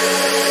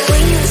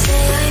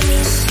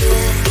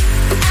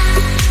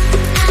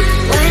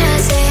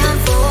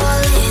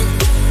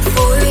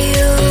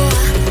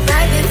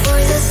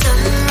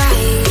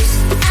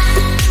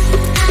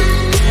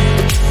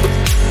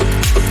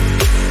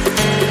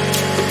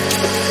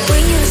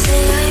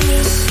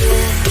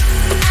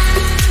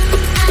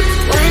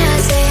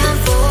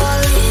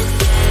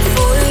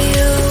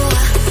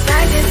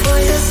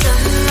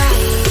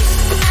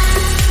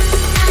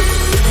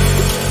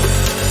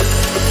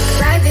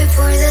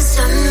 Before the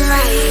sun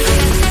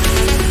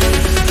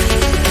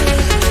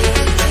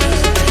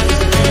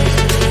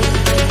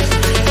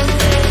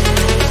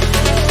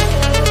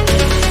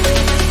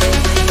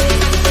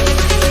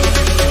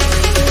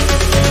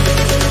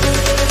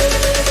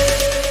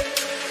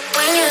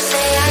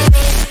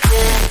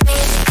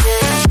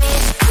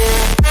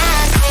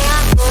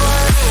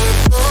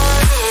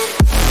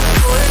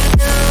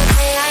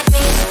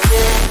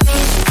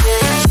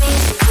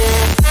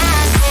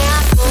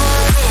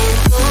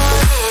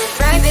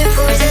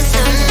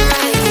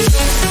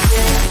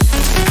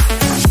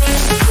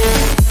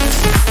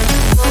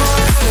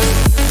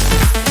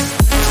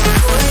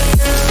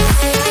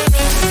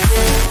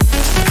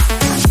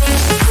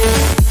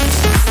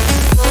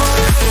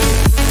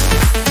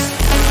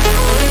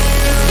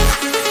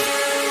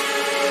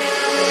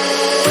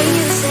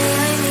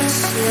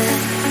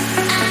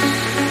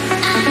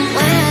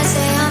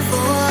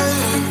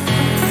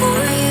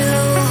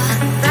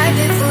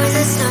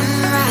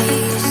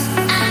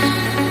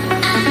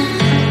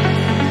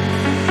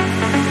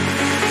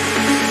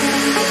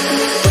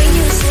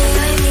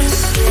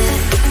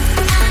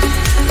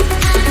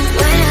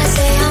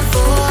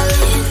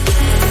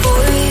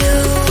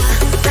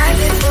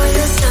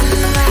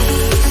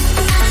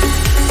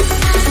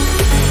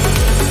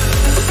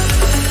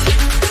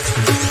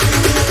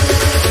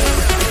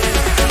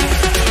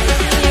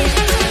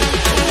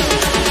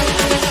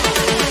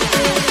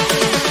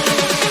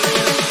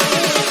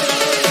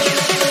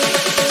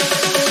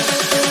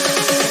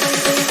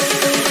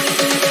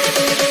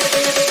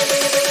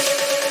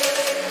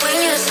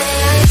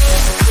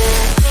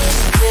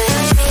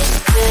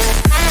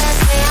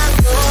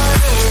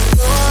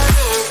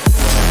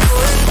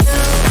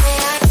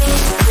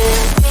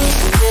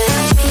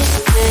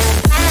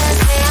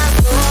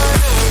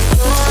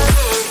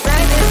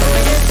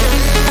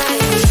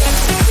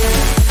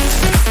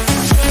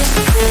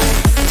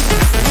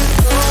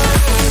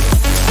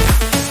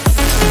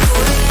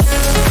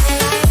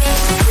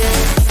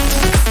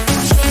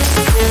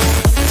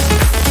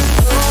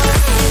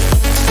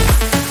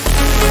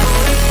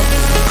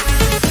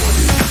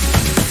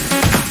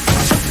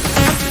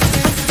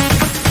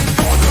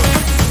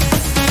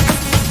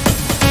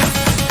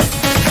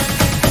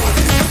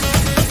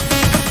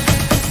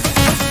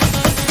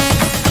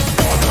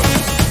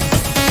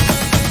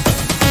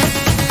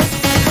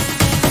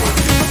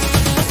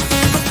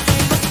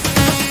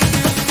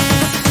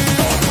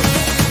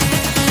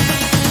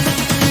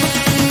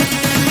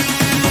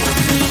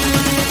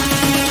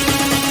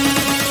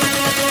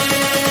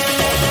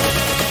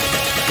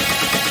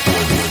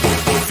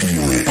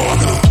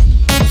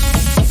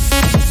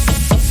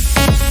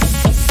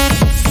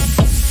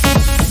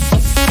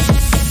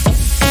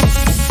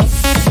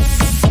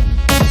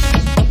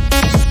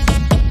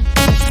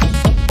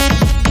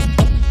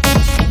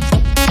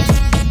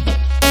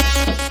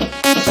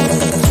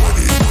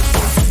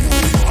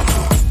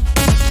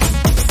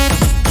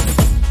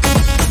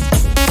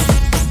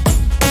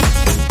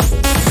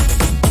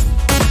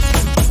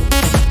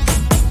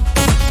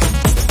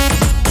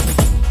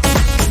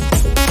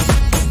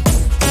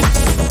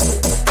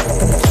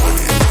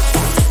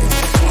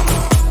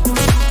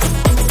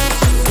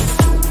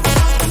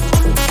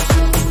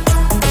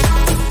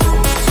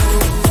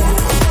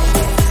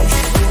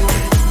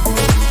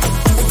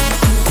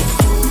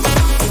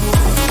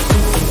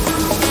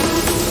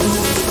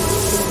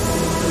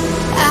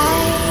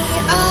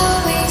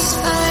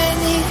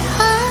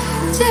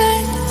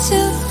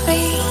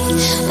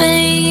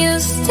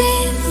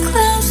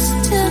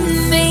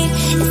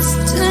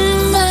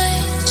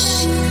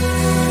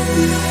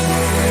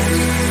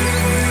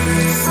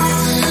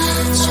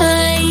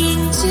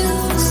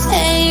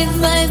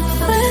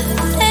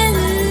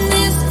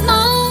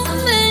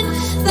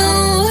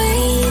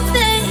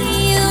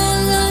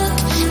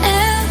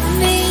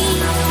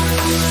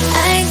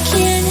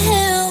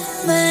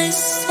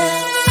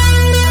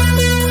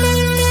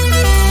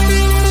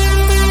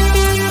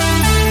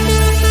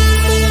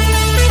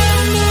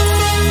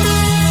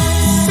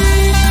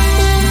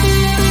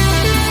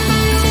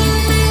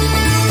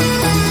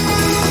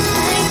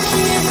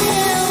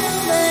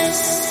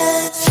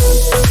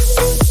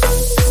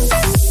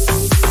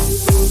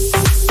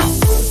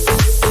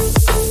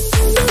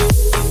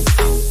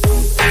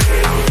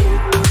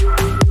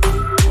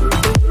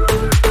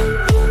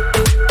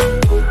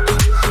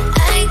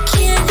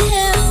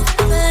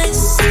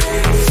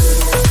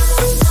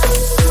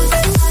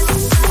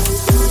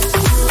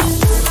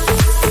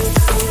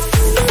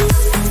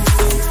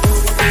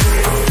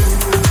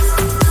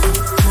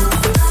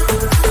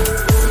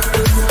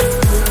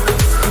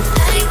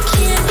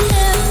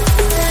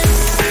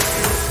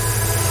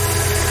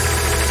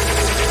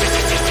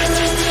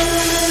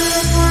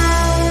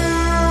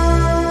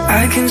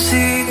can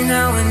see it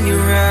now in your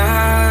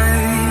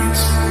eyes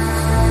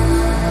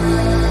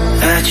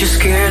that you're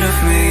scared of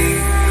me,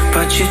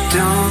 but you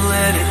don't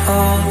let it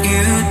hold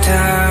you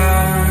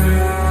down.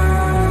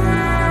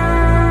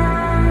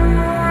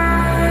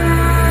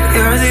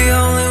 You're the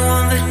only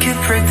one that can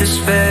break the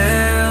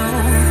spell,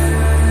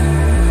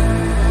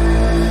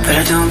 but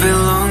I don't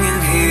belong in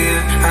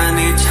here. I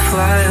need to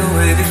fly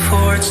away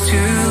before it's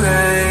too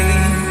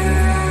late.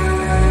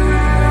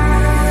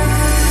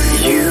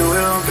 You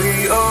will be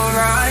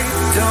alright,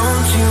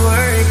 don't you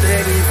worry,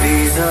 baby.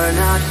 These are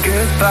not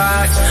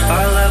goodbyes.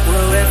 Our love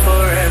will live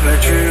forever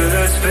through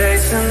the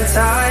space and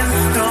time.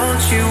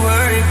 Don't you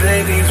worry,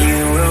 baby, you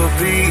will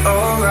be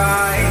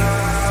alright.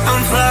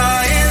 I'm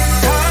flying.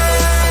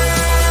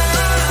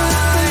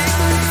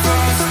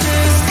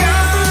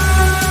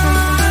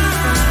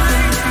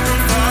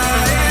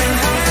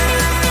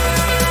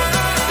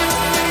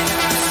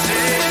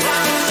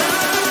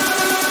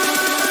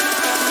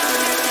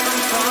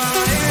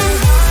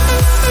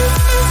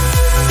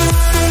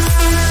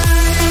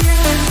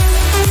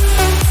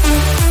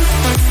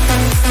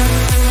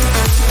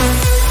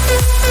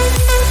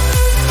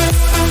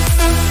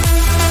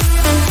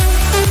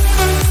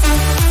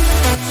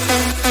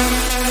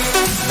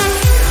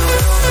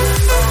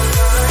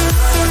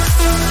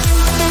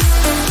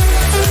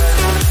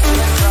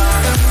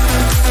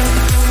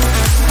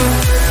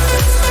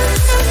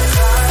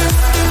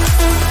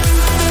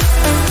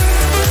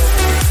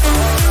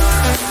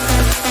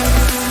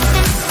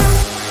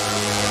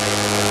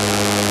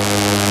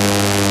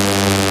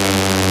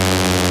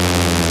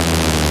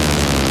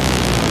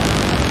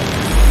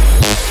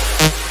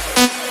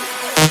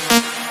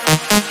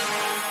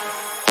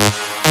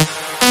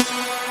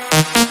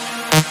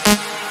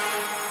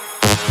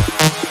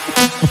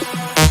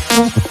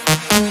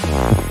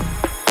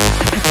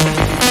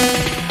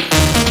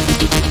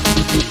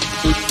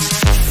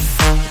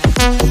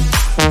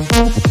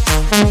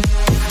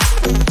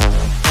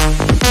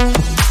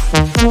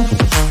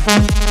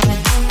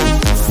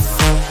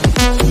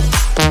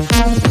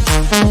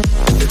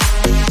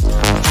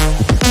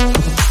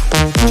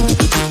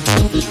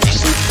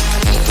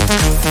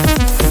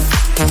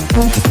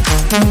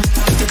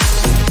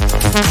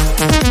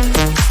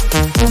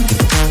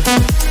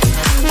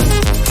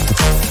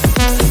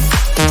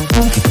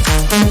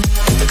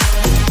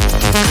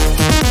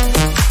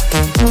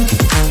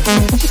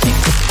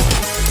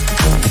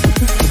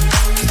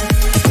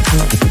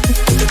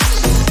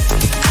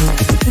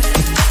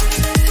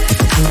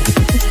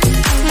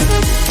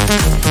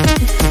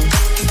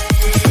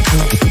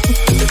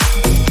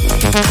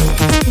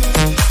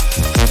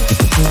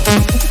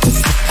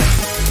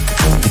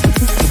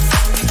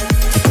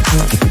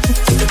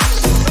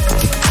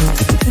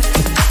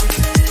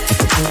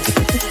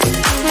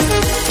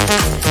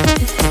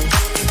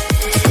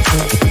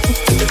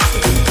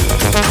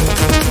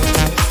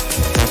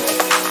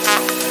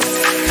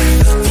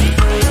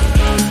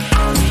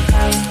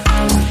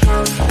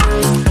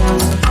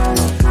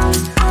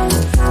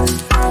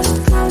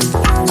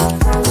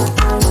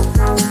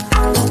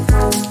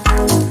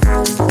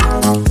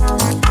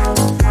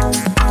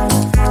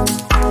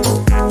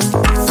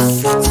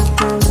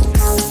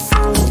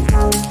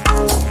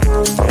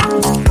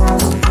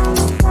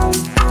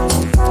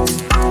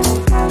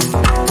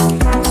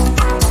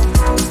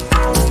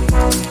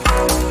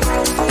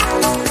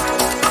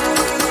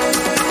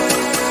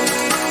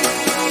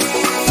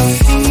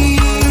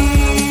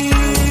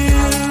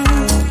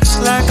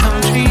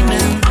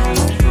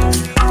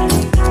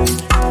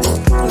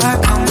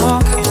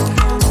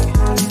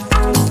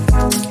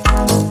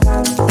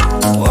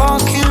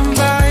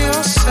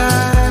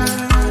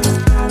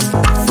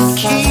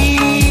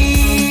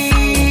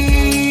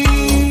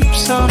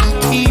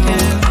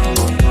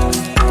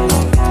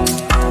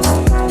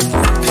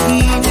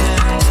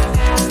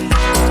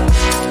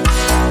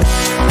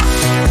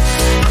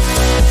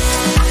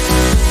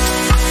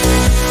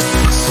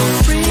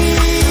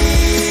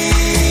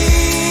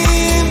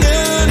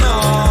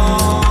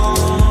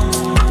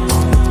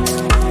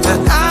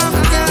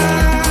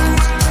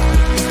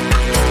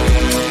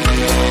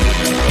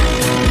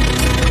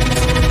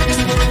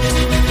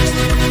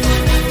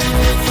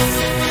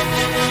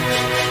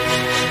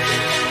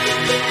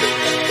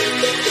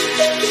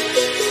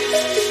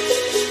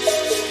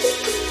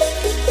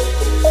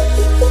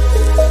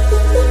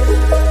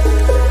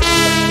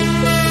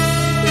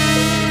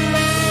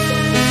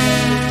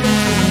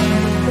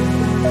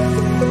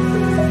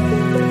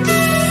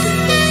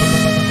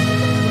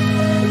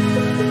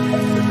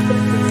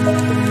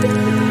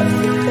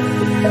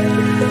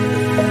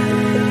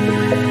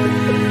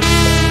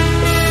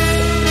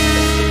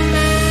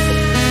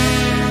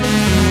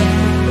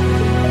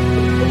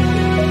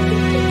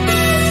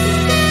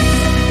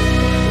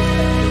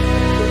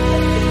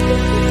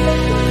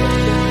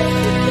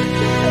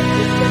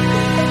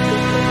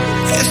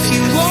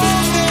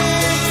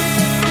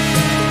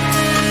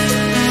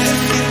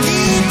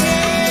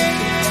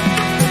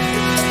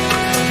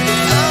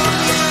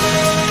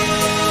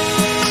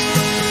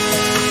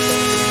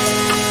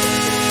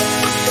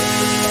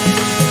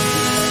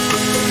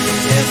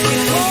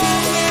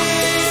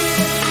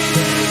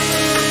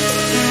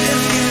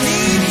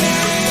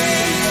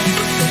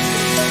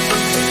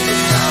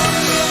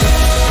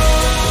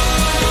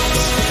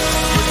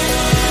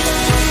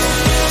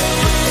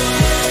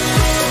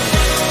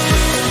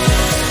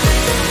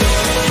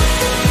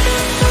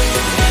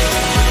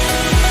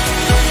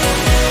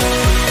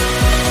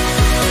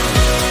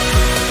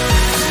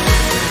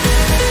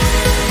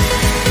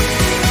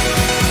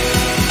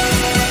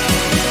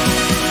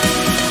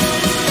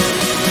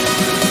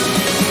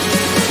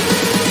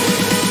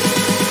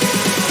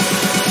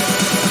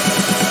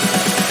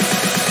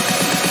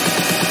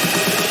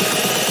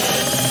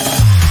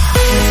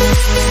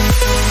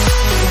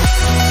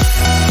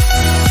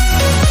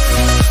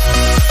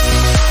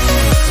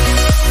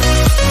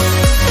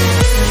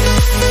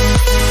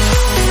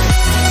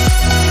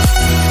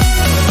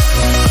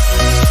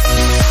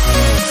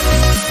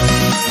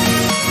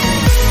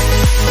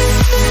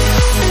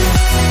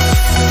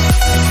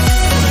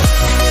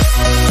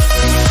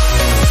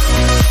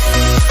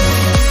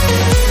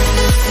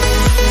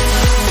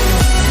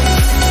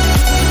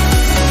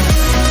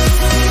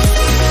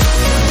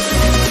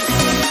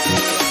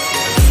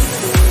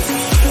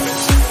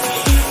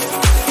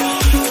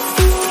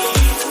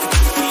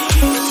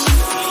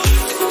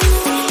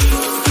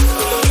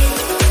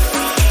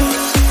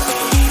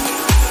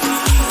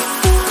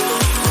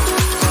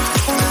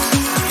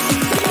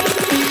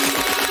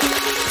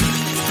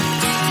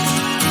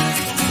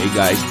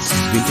 guys, this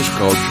is Vintage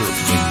Culture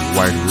and you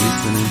are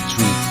listening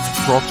to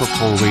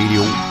Protocol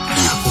Radio with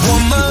Nicky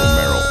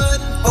Romero.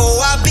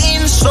 Oh, I've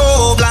been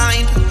so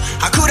blind.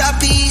 How could I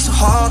be so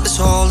heartless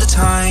all the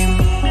time?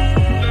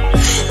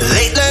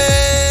 Lately,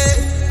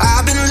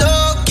 I've been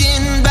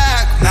looking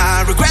back.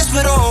 My regrets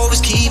would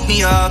always keep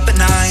me up at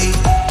night.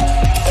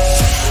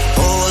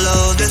 All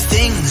of the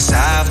things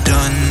I've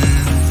done,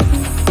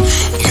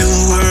 you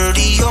were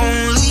the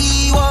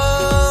only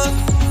one.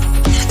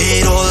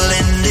 It all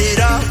ended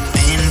up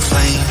in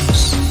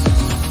flames.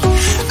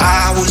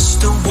 I was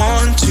the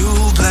one to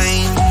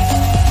blame.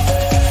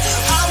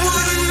 I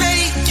would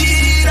make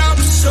it up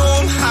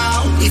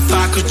somehow if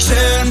I could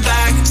turn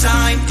back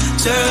time,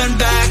 turn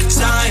back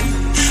time.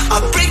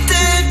 I'll break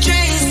the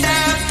chains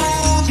that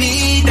pulled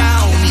me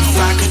down. If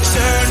I could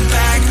turn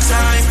back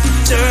time,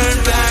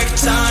 turn back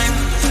time.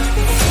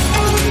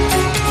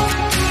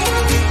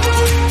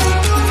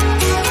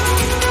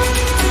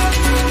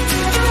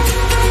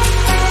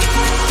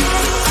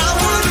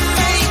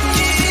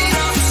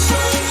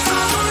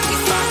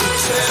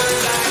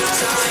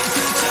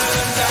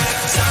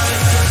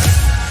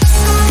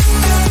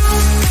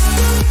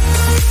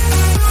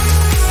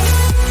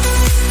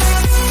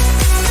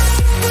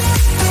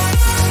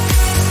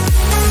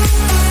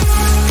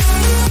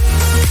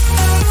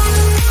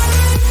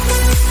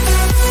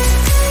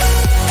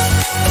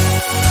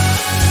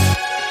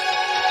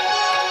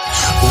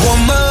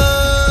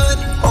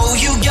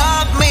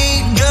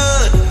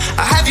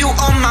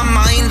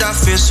 I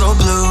feel so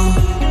blue,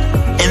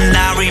 and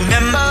I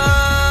remember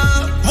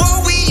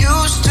what we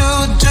used to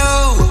do.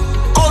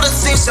 All the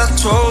things I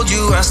told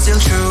you are still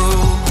true.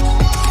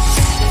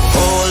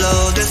 All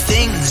of the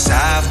things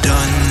I've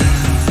done,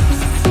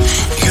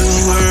 you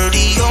were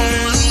the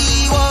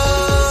only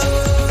one.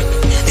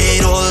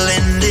 It all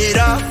ended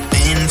up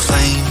in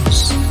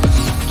flames.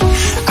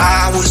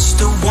 I was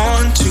the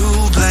one to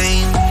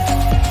blame.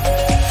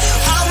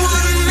 I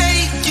would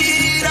make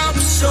it up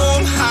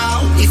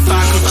somehow if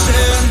I could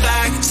turn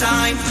back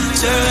time,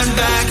 turn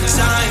back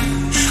time.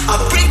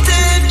 I'll break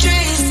the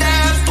chains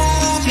that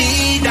pulled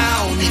me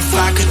down. If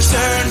I could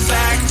turn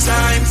back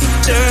time,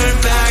 turn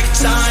back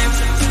time.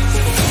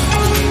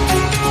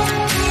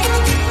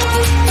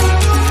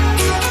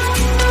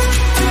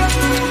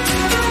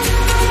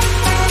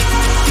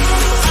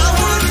 I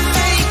would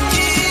make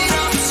it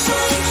up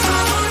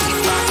somehow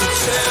if I could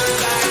turn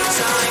back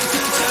time,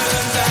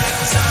 turn back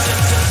time.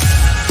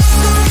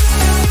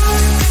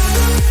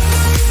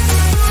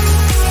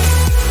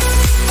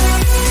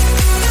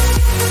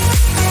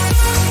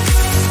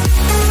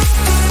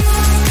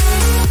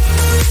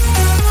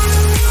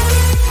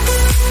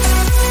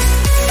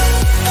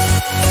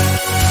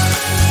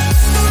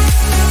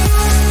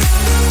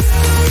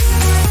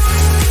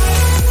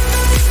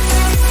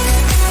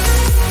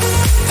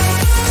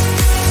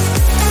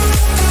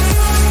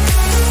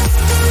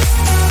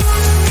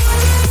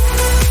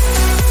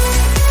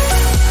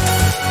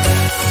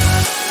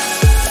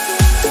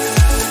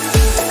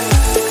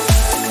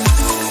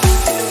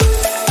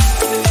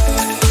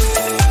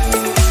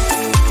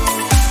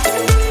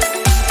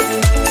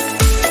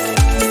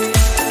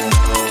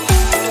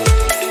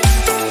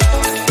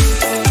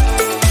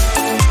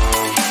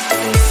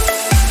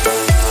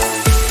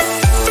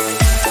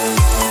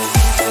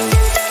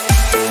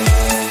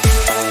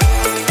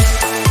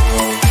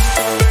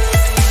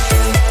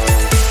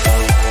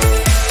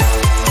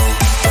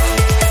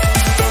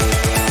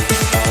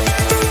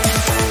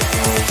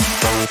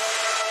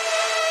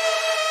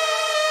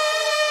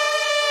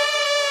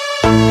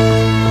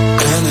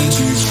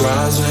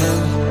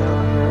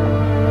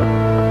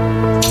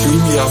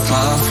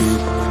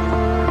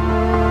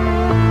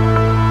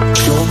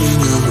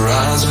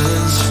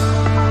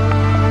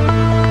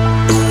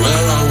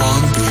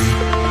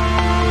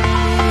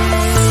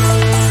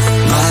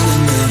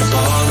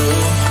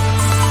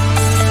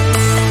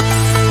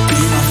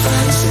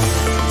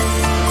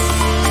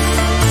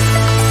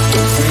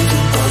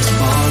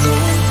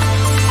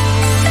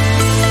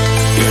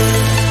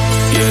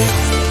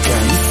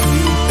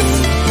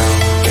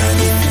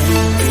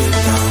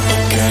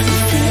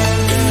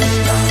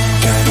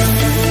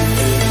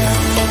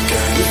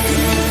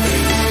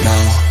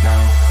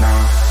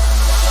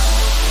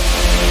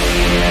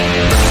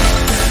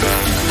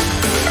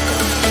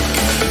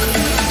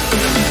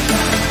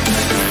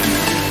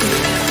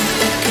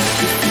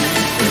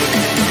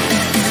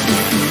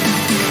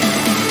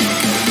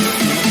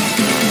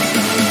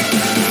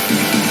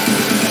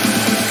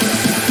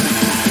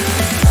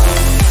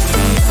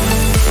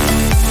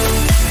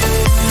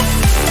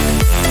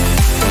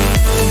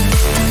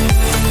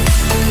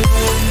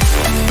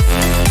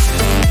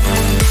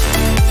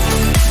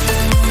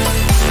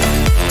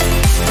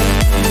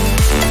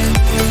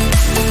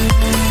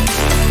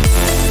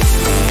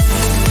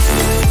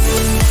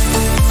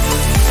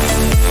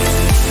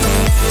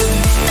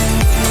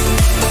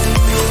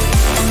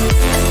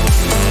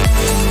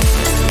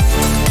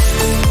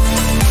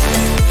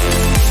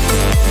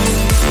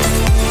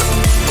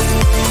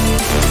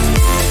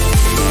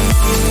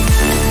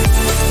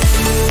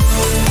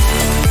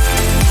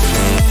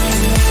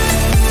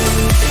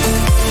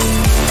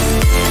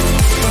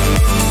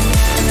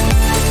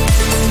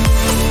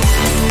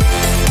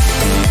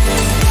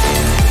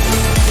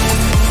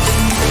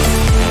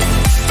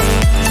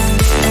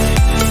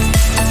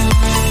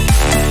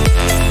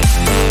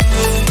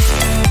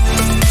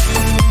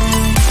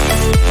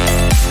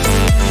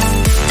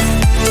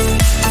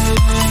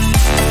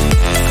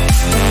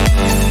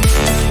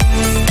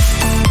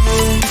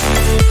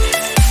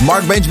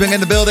 Mark Benjamin in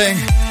the building.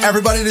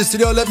 Everybody in the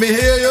studio, let me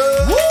hear you.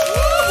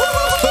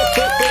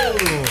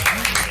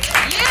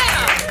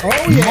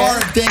 Oh, yeah.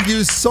 Mark, thank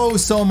you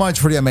so much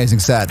for the amazing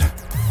set.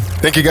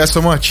 Thank you guys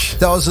so much.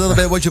 Tell us a little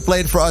bit what you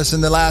played for us in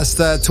the last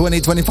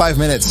 20-25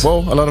 minutes. Well,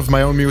 a lot of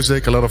my own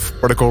music, a lot of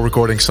Protocol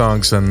recording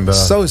songs, and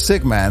so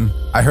sick, man.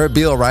 I heard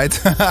Beal, right?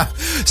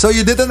 So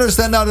you did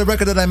understand now the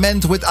record that I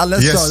meant with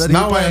Alesso. Yes, that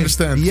now I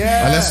understand.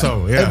 Yeah,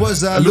 Alesso, yeah. It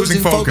was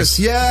Losing Focus.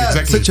 Yeah,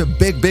 exactly. Such a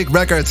big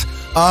record.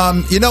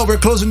 We're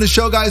closing the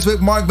show, guys,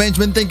 with Mark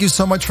Benjamin. Thank you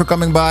so much for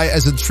coming by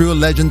as a true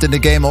legend in the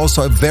game.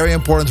 Also, very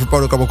important for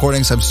Protocol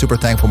Recordings. I'm super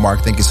thankful,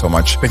 Mark. Thank you so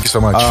much. Thank you so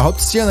much. Hope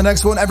to see you on the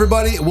next one,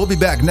 everybody. We'll be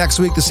back next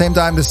week, the same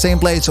time, the same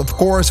place, of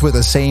course, with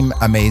the same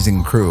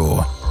amazing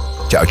crew.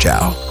 Ciao,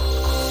 ciao.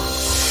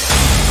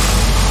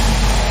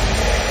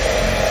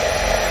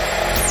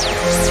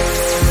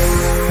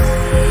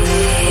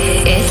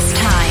 It's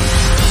time.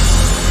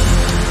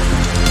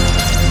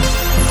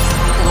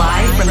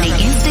 Live from the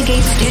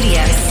Instigate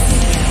Studios.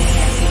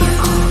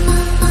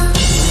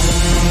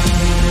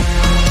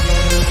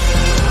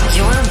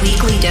 Your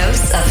weekly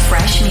dose of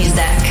fresh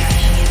music.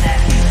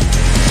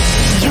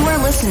 You are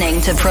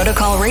listening to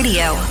Protocol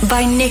Radio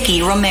by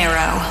Nicky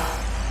Romero.